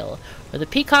peacock tail, or the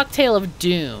peacock tail of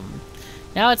doom.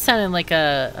 Now it's sounding like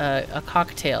a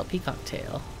cocktail, peacock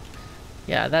tail.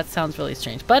 Yeah, that sounds really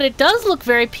strange. But it does look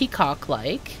very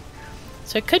peacock-like.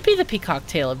 So it could be the peacock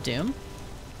tail of doom.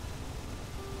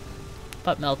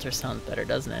 Butt melter sounds better,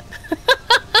 doesn't it?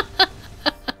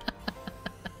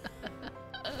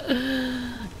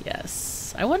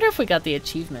 Yes. I wonder if we got the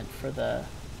achievement for the...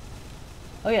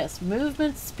 Oh yes,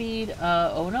 movement speed.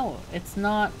 Oh no, it's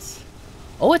not...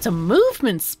 Oh, it's a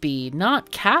movement speed,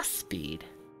 not cast speed.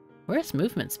 Where's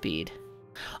movement speed?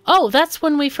 Oh, that's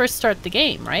when we first start the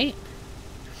game, right?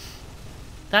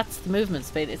 That's the movement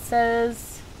speed. It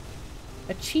says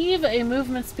achieve a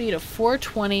movement speed of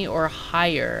 420 or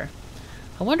higher.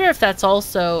 I wonder if that's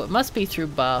also, it must be through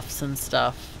buffs and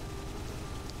stuff.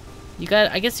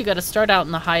 I guess you got to start out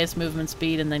in the highest movement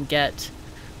speed and then get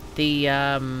the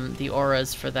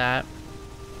auras for that.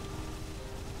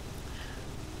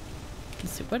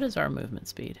 Let's see, what is our movement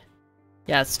speed?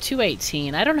 Yeah, it's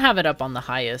 218. I don't have it up on the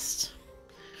highest.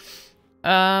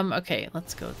 Okay,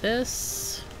 let's go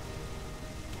this.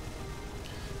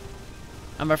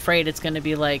 I'm afraid it's going to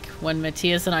be like when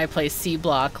Matthias and I play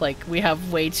C-Block, like we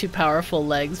have way too powerful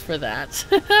legs for that.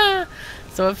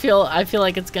 So I feel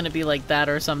like it's going to be like that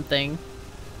or something.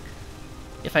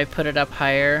 If I put it up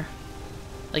higher.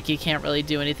 Like you can't really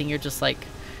do anything, you're just like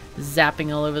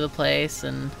zapping all over the place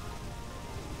and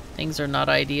things are not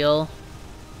ideal.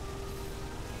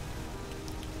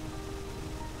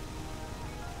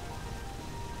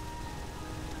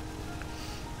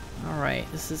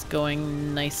 Alright, this is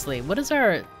going nicely. What is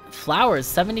our flowers?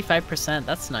 75%.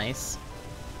 That's nice.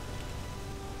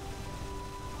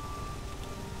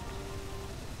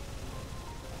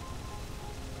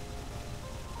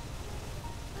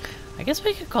 I guess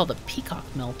we could call the peacock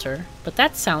melter, but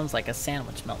that sounds like a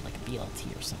sandwich melt, like a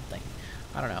BLT or something.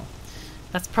 I don't know.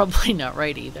 That's probably not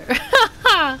right either.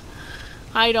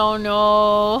 I don't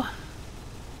know.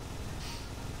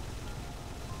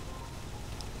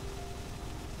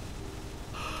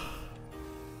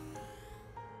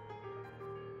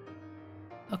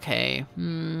 Okay.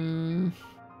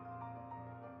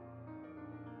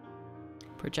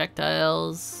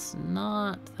 Projectiles,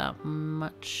 not that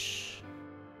much.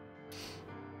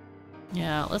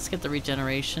 Yeah, let's get the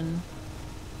regeneration.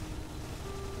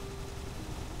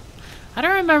 I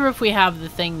don't remember if we have the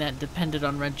thing that depended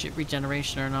on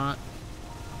regeneration or not.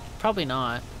 Probably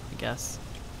not, I guess.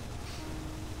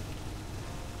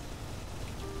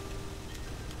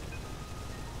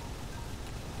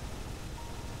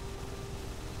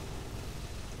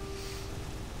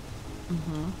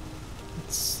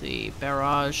 Let's see.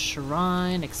 Barrage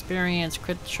Shrine, Experience,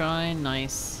 Crit Shrine,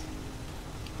 nice.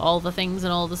 All the things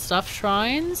and all the stuff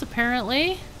shrines,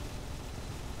 apparently.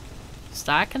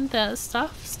 Stacking that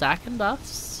stuff, stacking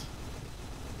buffs.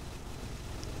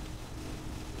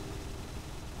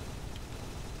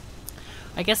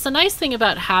 I guess the nice thing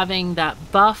about having that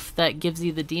buff that gives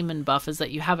you the demon buff is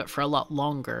that you have it for a lot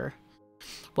longer.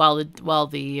 While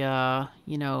the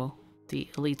you know, the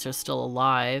elites are still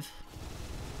alive.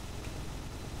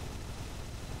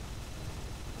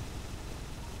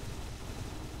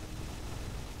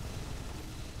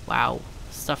 Wow,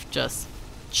 stuff just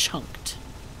chunked.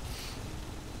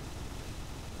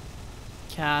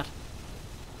 Cat.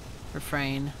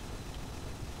 Refrain.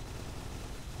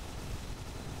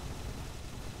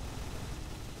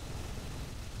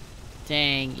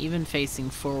 Dang, even facing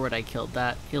forward I killed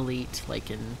that elite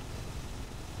like in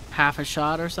half a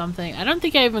shot or something. I don't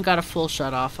think I even got a full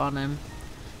shot off on him.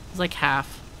 It was like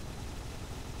half.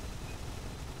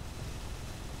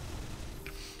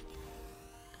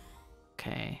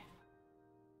 Okay.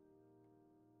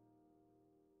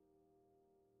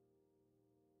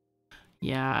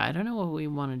 Yeah, I don't know what we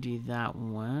want to do that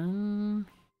one.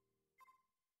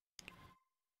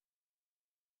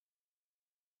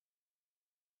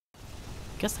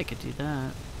 Guess I could do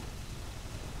that.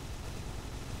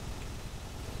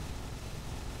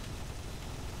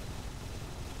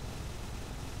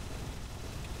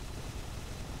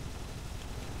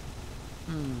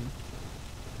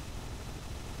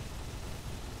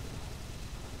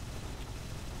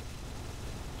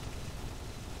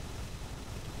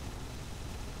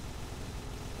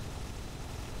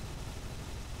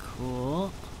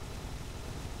 Cool.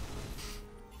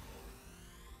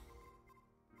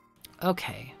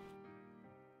 Okay.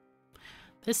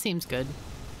 This seems good.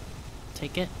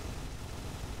 Take it.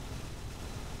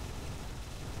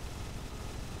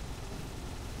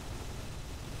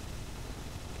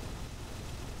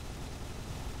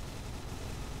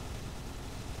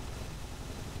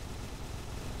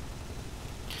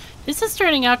 This is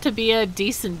turning out to be a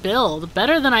decent build.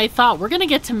 Better than I thought. We're gonna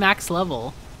get to max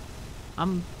level.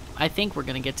 I think we're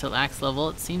gonna get to max level.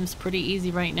 It seems pretty easy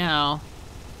right now.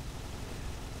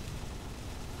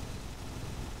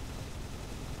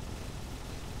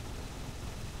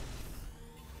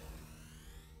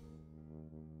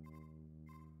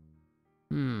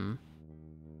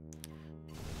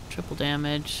 Triple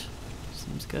damage.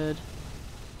 Seems good.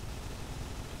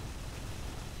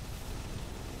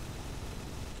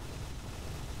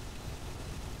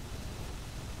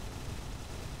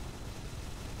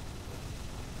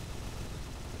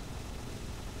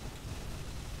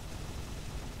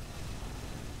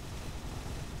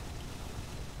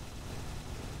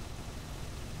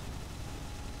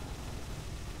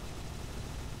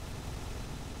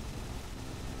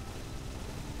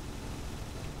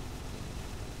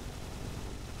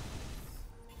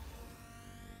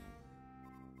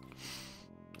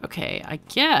 Okay, I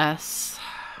guess.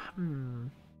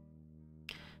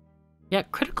 Yeah,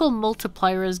 critical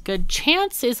multiplier is good.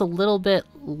 Chance is a little bit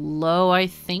low, I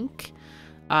think,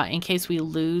 in case we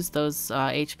lose those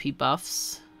HP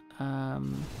buffs. So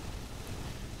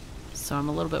I'm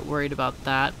a little bit worried about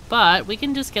that. But we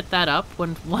can just get that up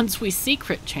once we see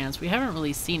crit chance. We haven't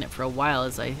really seen it for a while,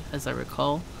 as I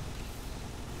recall.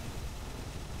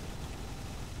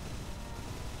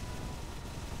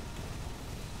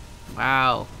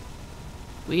 Wow.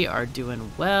 We are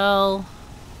doing well.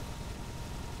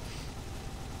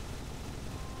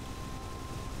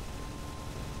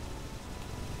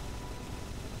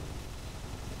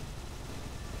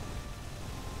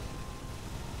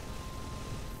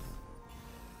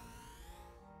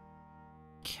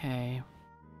 Okay.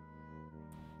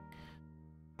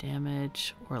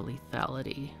 Damage or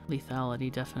lethality.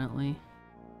 Lethality, definitely.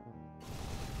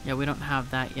 Yeah, we don't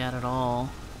have that yet at all.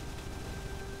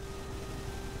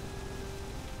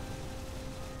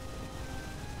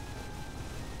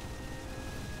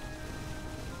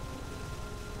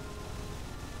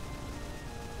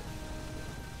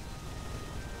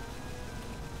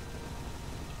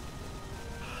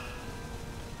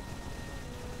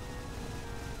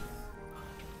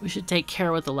 We should take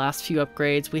care with the last few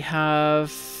upgrades. We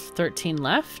have 13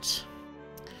 left.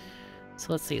 So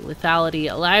let's see,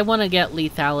 lethality. I want to get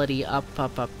lethality up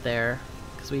there,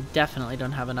 because we definitely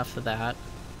don't have enough of that.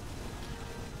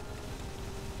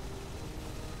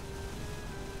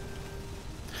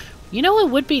 You know, it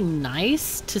would be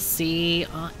nice to see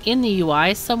in the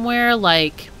UI somewhere,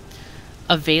 like,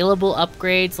 available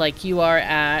upgrades, like you are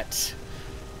at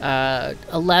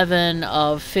 11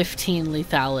 of 15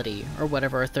 lethality, or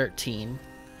whatever, or 13.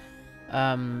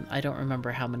 I don't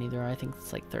remember how many there are. I think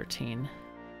it's like 13.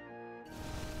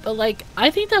 But, like,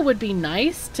 I think that would be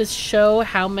nice to show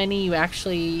how many you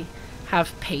actually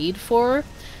have paid for.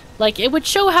 Like, it would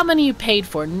show how many you paid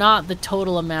for, not the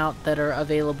total amount that are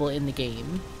available in the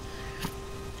game.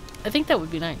 I think that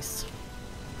would be nice.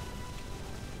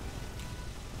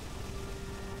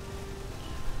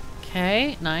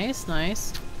 Okay, nice,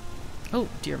 nice. Oh,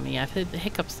 dear me, I've hit the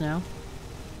hiccups now.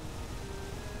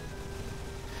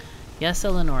 Yes,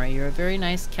 Eleanor, you're a very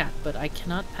nice cat, but I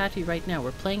cannot pat you right now.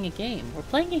 We're playing a game. We're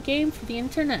playing a game for the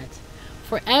internet.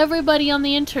 For everybody on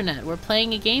the internet. We're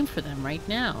playing a game for them right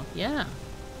now. Yeah.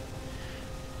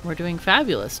 We're doing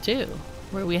fabulous, too.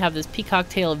 Where we have this Peacock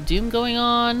Tale of Doom going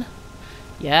on.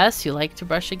 Yes, you like to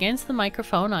brush against the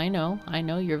microphone. I know. I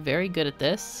know you're very good at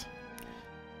this.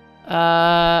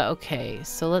 Okay.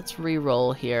 So let's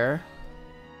re-roll here.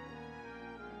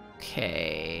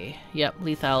 Okay. Yep,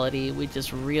 lethality. We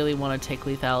just really want to take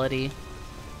lethality.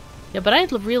 Yeah, but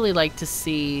I'd really like to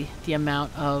see the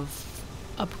amount of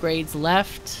upgrades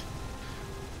left.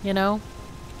 You know?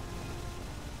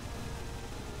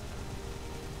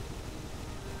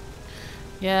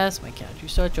 Yes, my cat. You're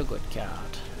such a good cat.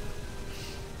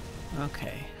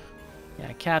 Okay.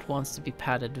 Yeah, cat wants to be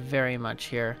patted very much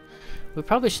here. We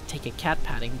probably should take a cat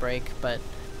patting break, but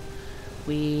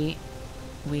we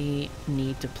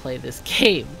need to play this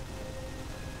game.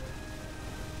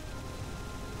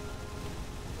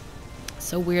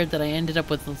 So weird that I ended up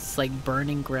with this like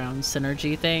burning ground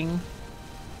synergy thing.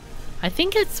 I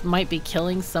think it might be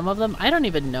killing some of them. I don't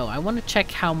even know. I want to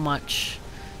check how much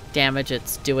damage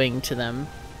it's doing to them.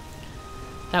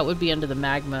 That would be under the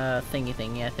magma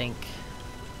thingy, I think.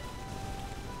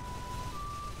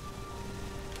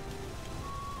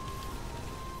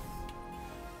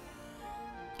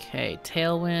 Okay,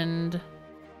 tailwind.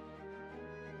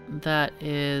 That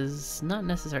is not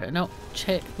necessary. No,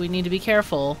 we need to be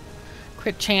careful.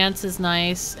 Crit chance is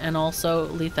nice, and also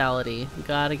lethality. We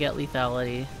gotta get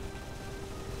lethality.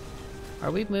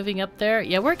 Are we moving up there?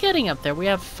 Yeah, we're getting up there. We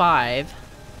have 5.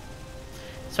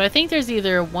 So I think there's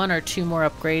either 1 or 2 more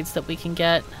upgrades that we can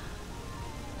get.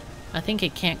 I think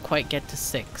it can't quite get to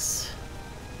 6.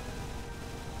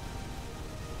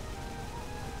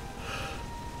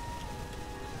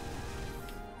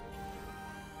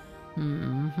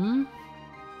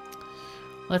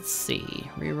 Let's see.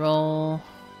 Reroll.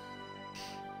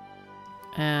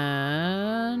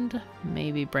 And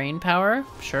maybe brain power.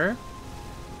 Sure.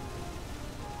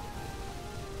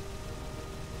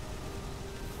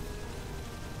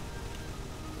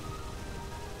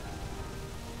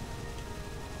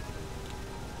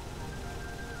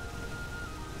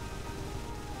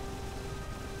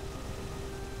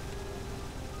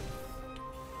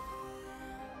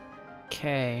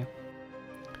 Okay.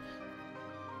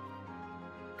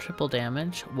 Triple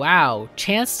damage. Wow.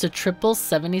 Chance to triple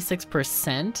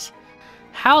 76%?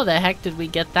 How the heck did we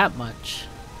get that much?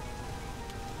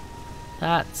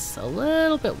 That's a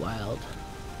little bit wild.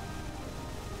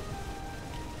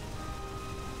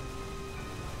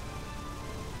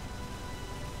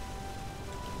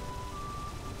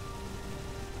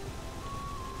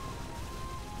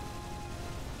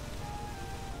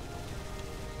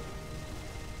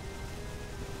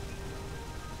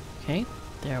 Okay,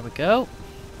 there we go.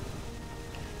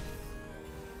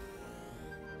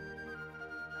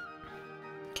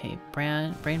 Okay,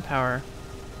 brain power.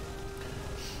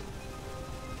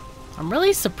 I'm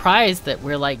really surprised that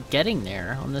we're like getting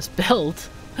there on this build.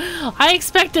 I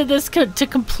expected this to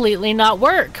completely not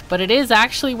work, but it is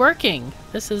actually working.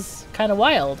 This is kind of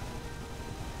wild.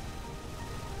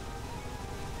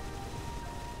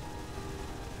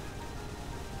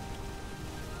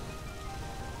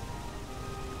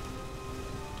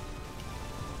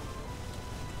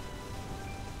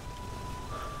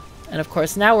 And of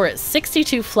course, now we're at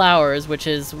 62 flowers, which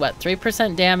is, what,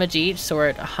 3% damage each? So we're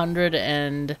at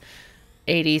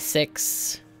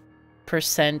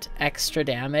 186% extra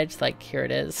damage. Like, here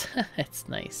it is. It's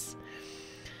nice.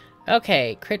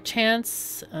 Okay, crit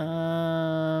chance.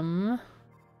 Brain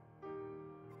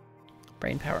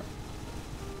power.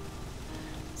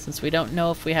 Since we don't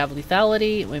know if we have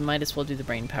lethality, we might as well do the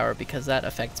brain power because that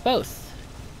affects both.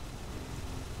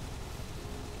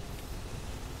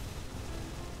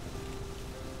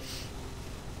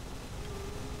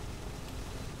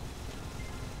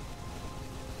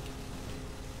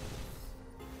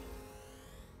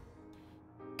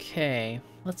 Okay,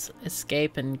 let's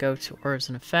escape and go to orbs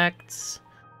and effects.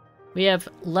 We have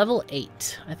level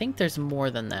 8. I think there's more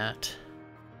than that.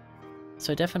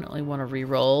 So I definitely want to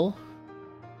re-roll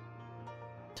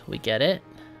till we get it.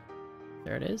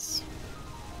 There it is.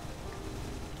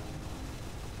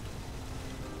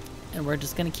 And we're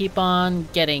just going to keep on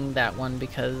getting that one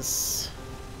because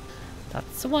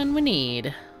that's the one we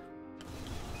need.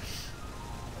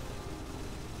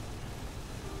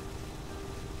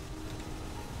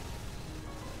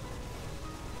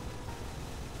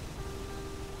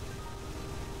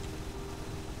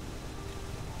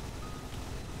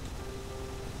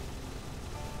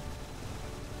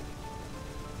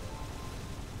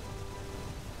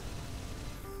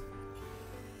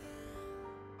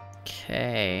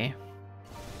 Okay.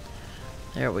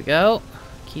 There we go.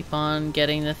 Keep on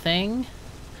getting the thing.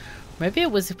 Maybe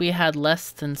it was if we had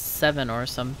less than 7 or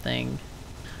something.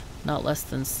 Not less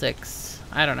than 6.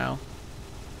 I don't know.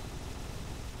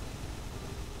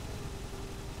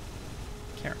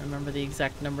 Can't remember the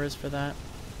exact numbers for that.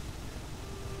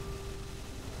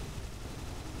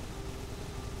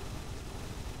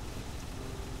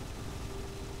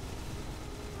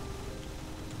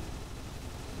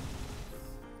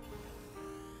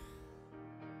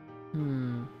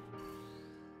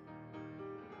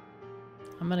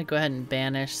 I'm gonna go ahead and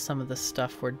banish some of the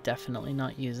stuff we're definitely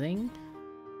not using.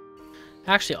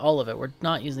 Actually, all of it. We're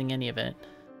not using any of it.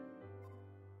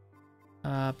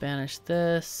 Banish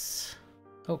this.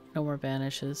 Oh, no more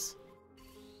banishes.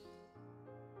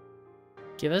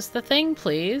 Give us the thing,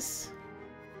 please.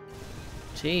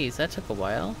 Jeez, that took a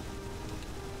while.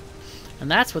 And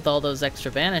that's with all those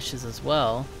extra banishes as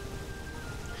well.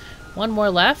 One more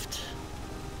left.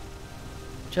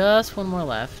 Just one more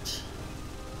left.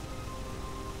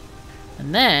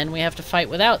 And then we have to fight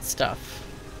without stuff.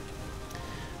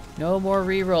 No more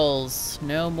rerolls.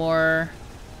 No more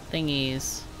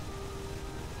thingies.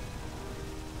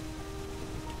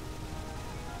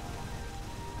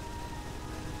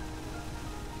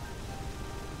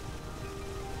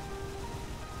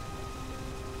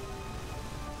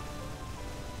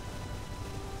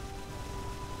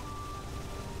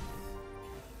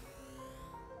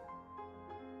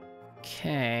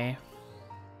 Okay.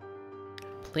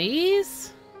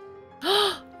 Please?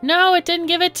 No, it didn't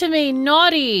give it to me.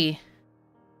 Naughty.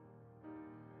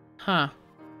 Huh.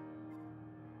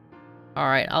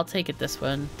 Alright, I'll take it this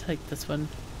one. Take this one.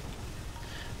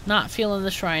 Not feeling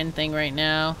the shrine thing right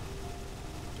now.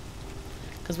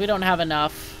 Because we don't have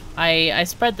enough. I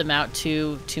spread them out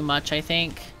too much, I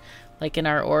think. Like in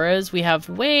our auras, we have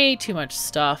way too much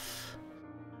stuff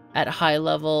at high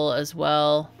level as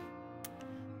well.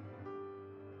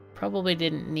 Probably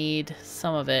didn't need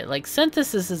some of it. Like,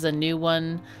 synthesis is a new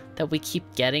one that we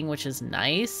keep getting, which is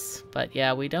nice. But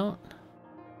yeah, we don't...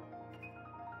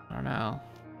 I don't know.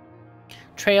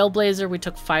 Trailblazer, we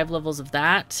took 5 levels of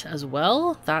that as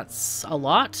well. That's a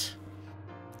lot.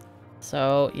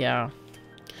 So, yeah.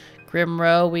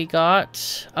 Grimrow we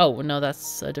got... Oh, no,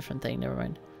 that's a different thing. Never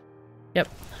mind. Yep.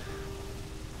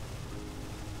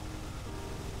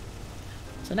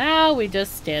 So now we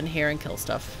just stand here and kill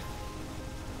stuff.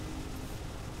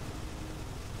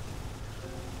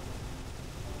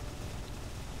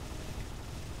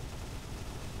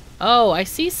 Oh, I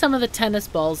see some of the tennis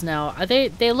balls now.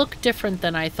 They look different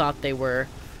than I thought they were.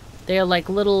 They are like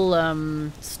little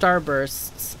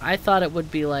starbursts. I thought it would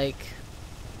be like,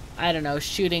 I don't know,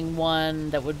 shooting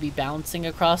one that would be bouncing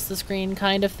across the screen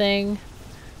kind of thing.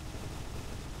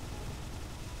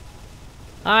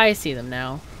 I see them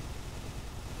now.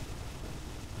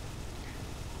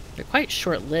 They're quite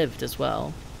short-lived as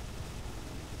well.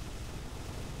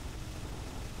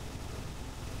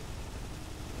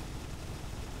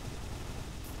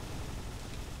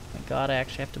 God, I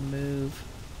actually have to move.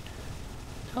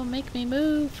 Don't make me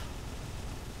move.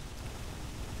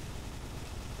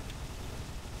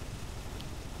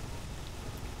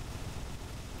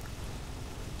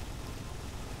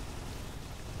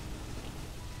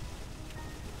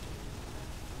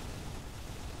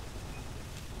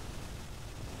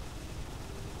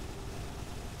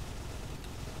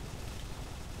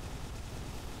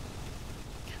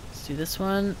 Let's do this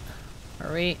one.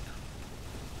 Hurry.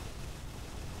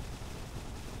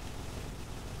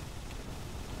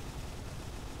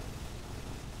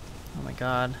 Oh my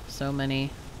god, so many.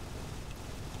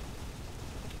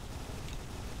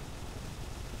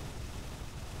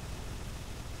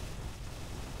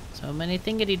 So many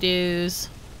thingity-doos.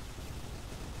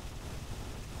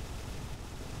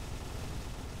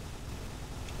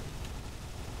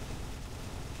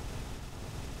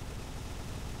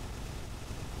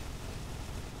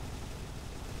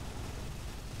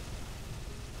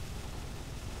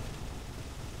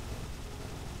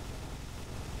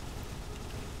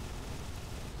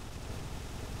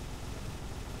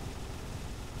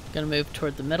 Gonna move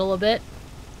toward the middle a bit.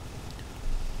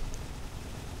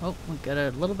 Oh, we got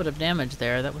a little bit of damage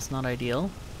there. That was not ideal.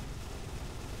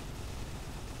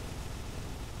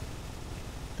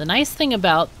 The nice thing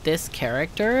about this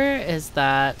character is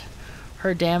that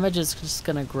her damage is just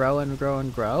gonna grow and grow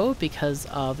and grow because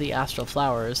of the astral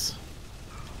flowers.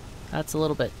 That's a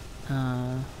little bit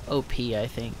OP, I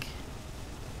think.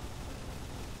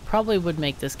 Probably would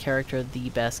make this character the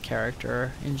best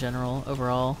character in general,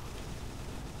 overall.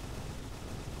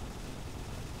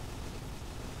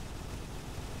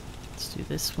 Do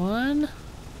this one.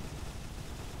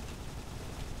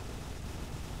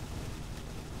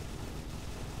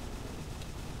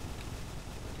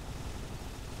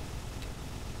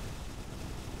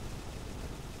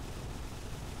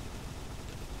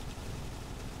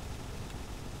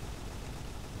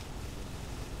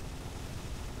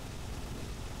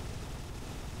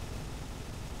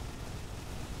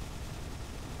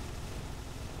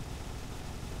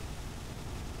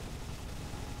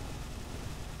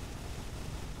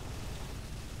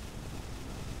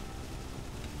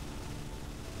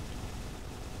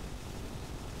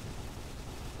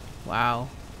 Wow.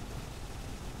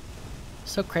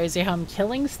 So crazy how I'm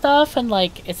killing stuff and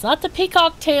like it's not the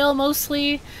peacock tail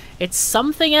mostly, it's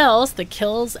something else that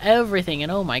kills everything. And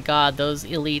oh my god, those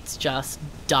elites just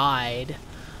died.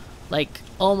 Like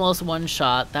almost one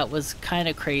shot. That was kind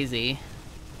of crazy.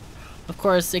 Of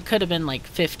course, it could have been like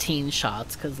 15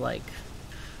 shots because like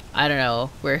I don't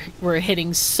know, we're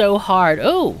hitting so hard.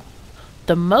 Oh,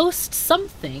 the most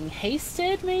something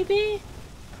hasted maybe?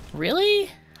 Really?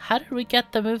 How did we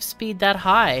get the move speed that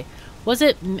high? Was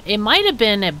it might have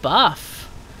been a buff.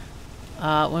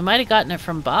 We might have gotten it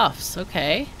from buffs.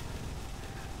 Okay.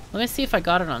 Let me see if I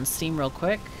got it on Steam real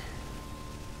quick.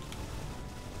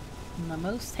 The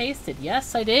most hasted.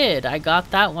 Yes, I did. I got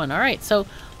that one. Alright, so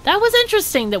that was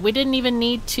interesting that we didn't even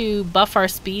need to buff our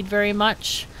speed very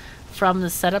much from the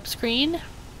setup screen.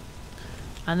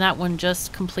 And that one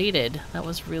just completed. That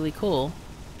was really cool.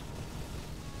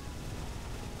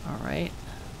 Alright.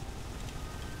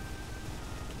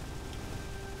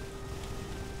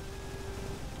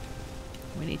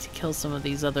 We need to kill some of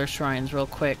these other shrines real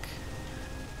quick.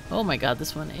 Oh my god,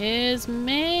 this one is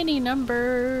many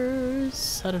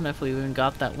numbers. I don't know if we even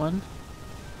got that one.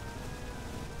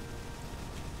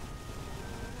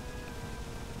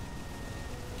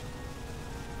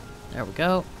 There we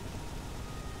go.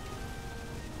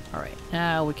 Alright,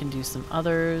 now we can do some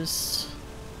others.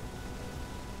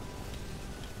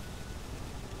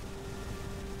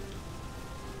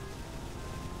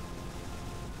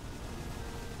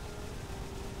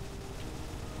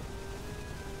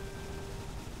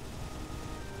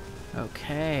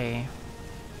 Okay.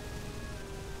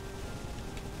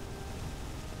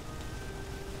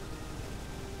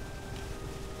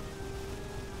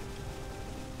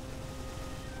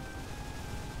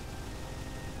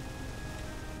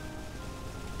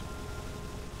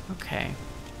 Okay.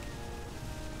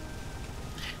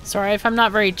 Sorry if I'm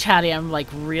not very chatty, I'm like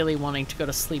really wanting to go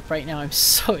to sleep right now. I'm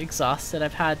so exhausted.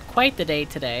 I've had quite the day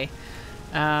today.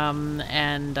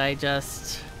 And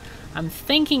I'm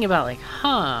thinking about like,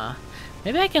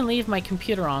 maybe I can leave my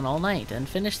computer on all night and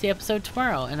finish the episode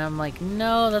tomorrow. And I'm like,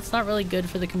 no, that's not really good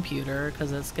for the computer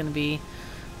because it's going to be,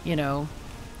 you know,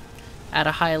 at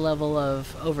a high level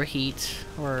of overheat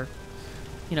or,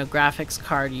 you know, graphics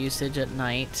card usage at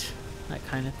night, that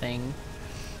kind of thing.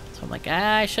 So I'm like,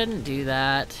 I shouldn't do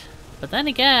that. But then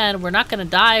again, we're not going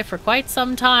to die for quite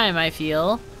some time, I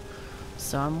feel.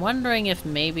 So I'm wondering if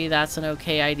maybe that's an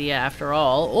okay idea after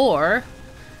all, or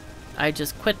I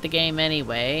just quit the game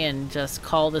anyway and just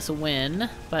call this a win.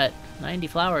 But 90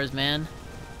 flowers, man.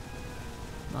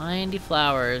 90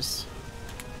 flowers.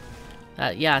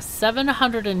 Yeah,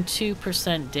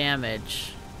 702%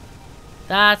 damage.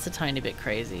 That's a tiny bit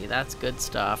crazy. That's good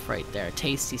stuff right there.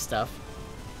 Tasty stuff.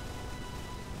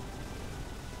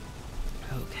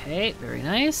 Okay, very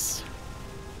nice.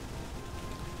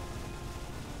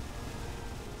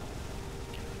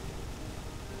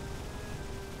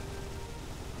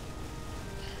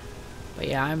 But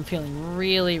yeah, I'm feeling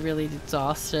really, really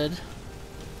exhausted.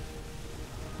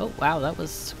 Oh, wow, that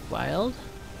was wild.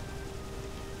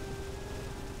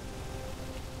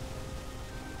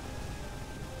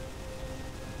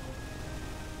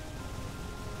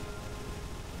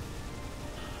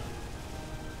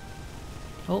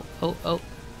 Oh, oh, oh.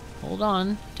 Hold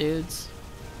on, dudes.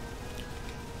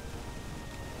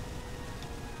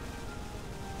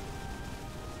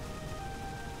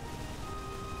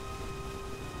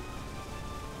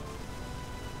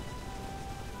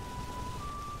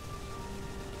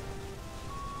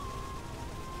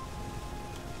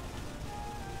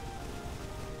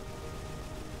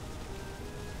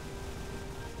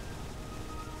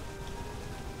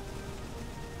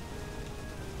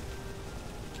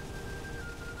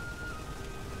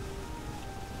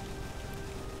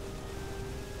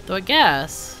 So I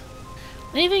guess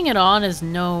leaving it on is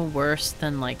no worse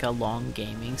than like a long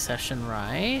gaming session,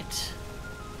 right?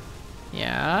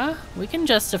 Yeah, we can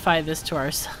justify this to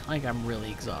ourselves. Like, I'm really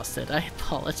exhausted. I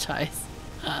apologize.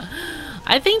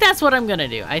 I think that's what I'm gonna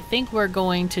do. I think we're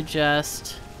going to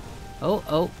just...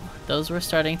 Oh, those were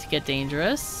starting to get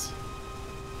dangerous.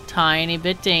 Tiny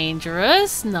bit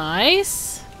dangerous.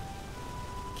 Nice.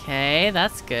 Okay,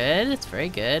 that's good. It's very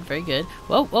good. Very good.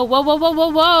 Whoa, whoa, whoa, whoa, whoa,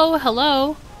 whoa, whoa.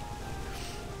 Hello.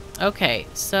 Okay,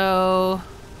 so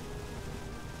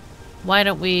why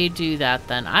don't we do that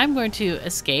then? I'm going to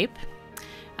escape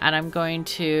and I'm going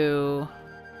to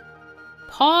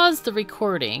pause the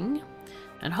recording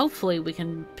and hopefully we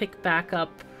can pick back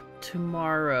up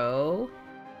tomorrow.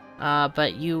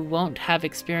 But you won't have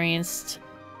experienced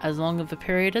as long of a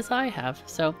period as I have.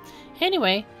 So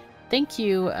anyway, thank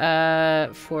you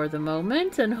for the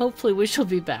moment and hopefully we shall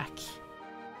be back.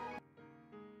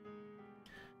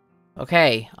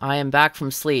 Okay, I am back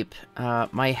from sleep.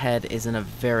 My head is in a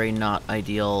very not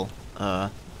ideal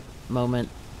moment,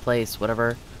 place,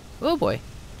 whatever. Oh boy.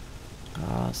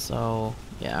 So,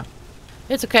 yeah.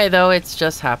 It's okay though, it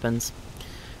just happens.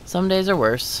 Some days are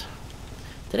worse.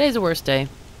 Today's a worse day.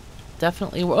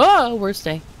 Definitely, worst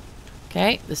day.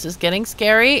 Okay, this is getting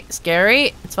scary.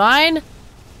 Scary. It's fine.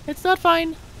 It's not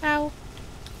fine. Ow.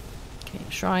 Okay,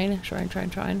 shrine.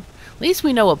 At least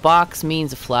we know a box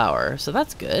means a flower, so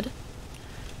that's good.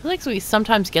 I feel like we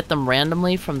sometimes get them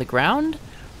randomly from the ground.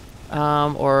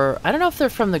 Or, I don't know if they're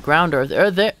from the ground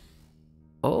or they're...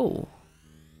 Oh.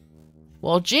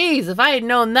 Well, geez, if I had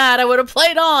known that, I would have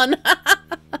played on.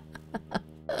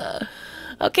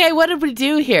 Okay, what did we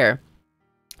do here?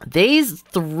 These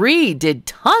 3 did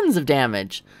tons of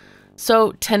damage.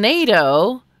 So,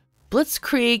 Tornado,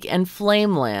 Blitzkrieg, and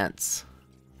Flame Lance.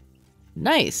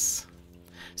 Nice.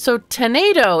 So,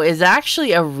 Tornado is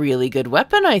actually a really good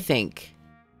weapon, I think.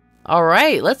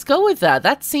 Alright, let's go with that.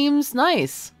 That seems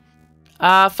nice.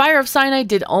 Fire of Cyanide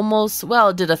did almost, well,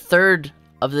 it did 1/3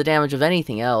 of the damage of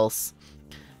anything else.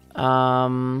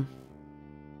 I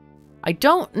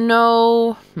don't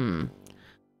know.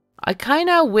 I kind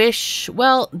of wish,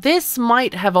 well, this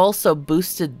might have also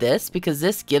boosted this because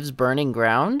this gives burning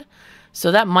ground.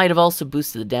 So that might have also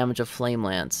boosted the damage of Flame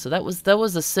Lance. So that was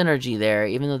a synergy there,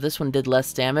 even though this one did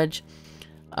less damage.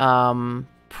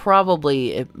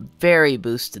 Probably it very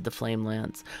boosted the Flame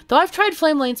Lance. Though I've tried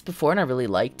Flame Lance before and I really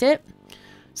liked it.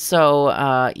 So,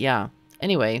 yeah.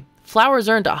 Anyway, flowers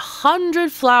earned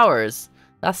 100 flowers.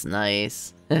 That's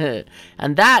nice.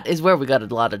 And that is where we got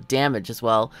a lot of damage as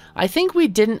well. I think we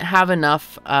didn't have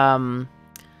enough AoE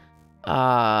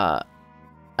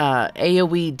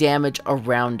damage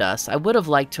around us. I would have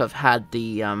liked to have had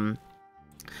the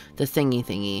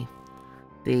thingy.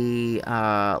 The,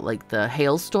 like the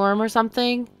hailstorm or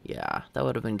something. Yeah, that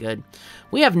would have been good.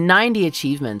 We have 90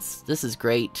 achievements. This is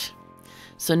great.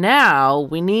 So now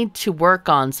we need to work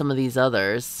on some of these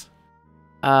others.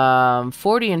 40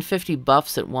 and 50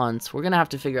 buffs at once. We're gonna have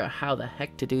to figure out how the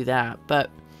heck to do that. But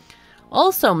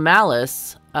also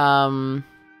Malice.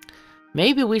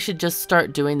 Maybe we should just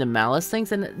start doing the Malice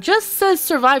things. And it just says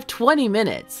survive 20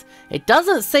 minutes. It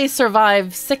doesn't say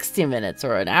survive 60 minutes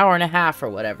or an hour and a half or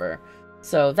whatever.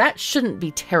 So that shouldn't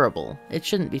be terrible. It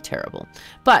shouldn't be terrible.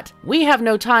 But we have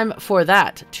no time for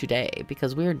that today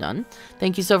because we're done.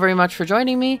 Thank you so very much for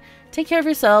joining me. Take care of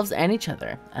yourselves and each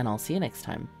other. And I'll see you next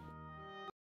time.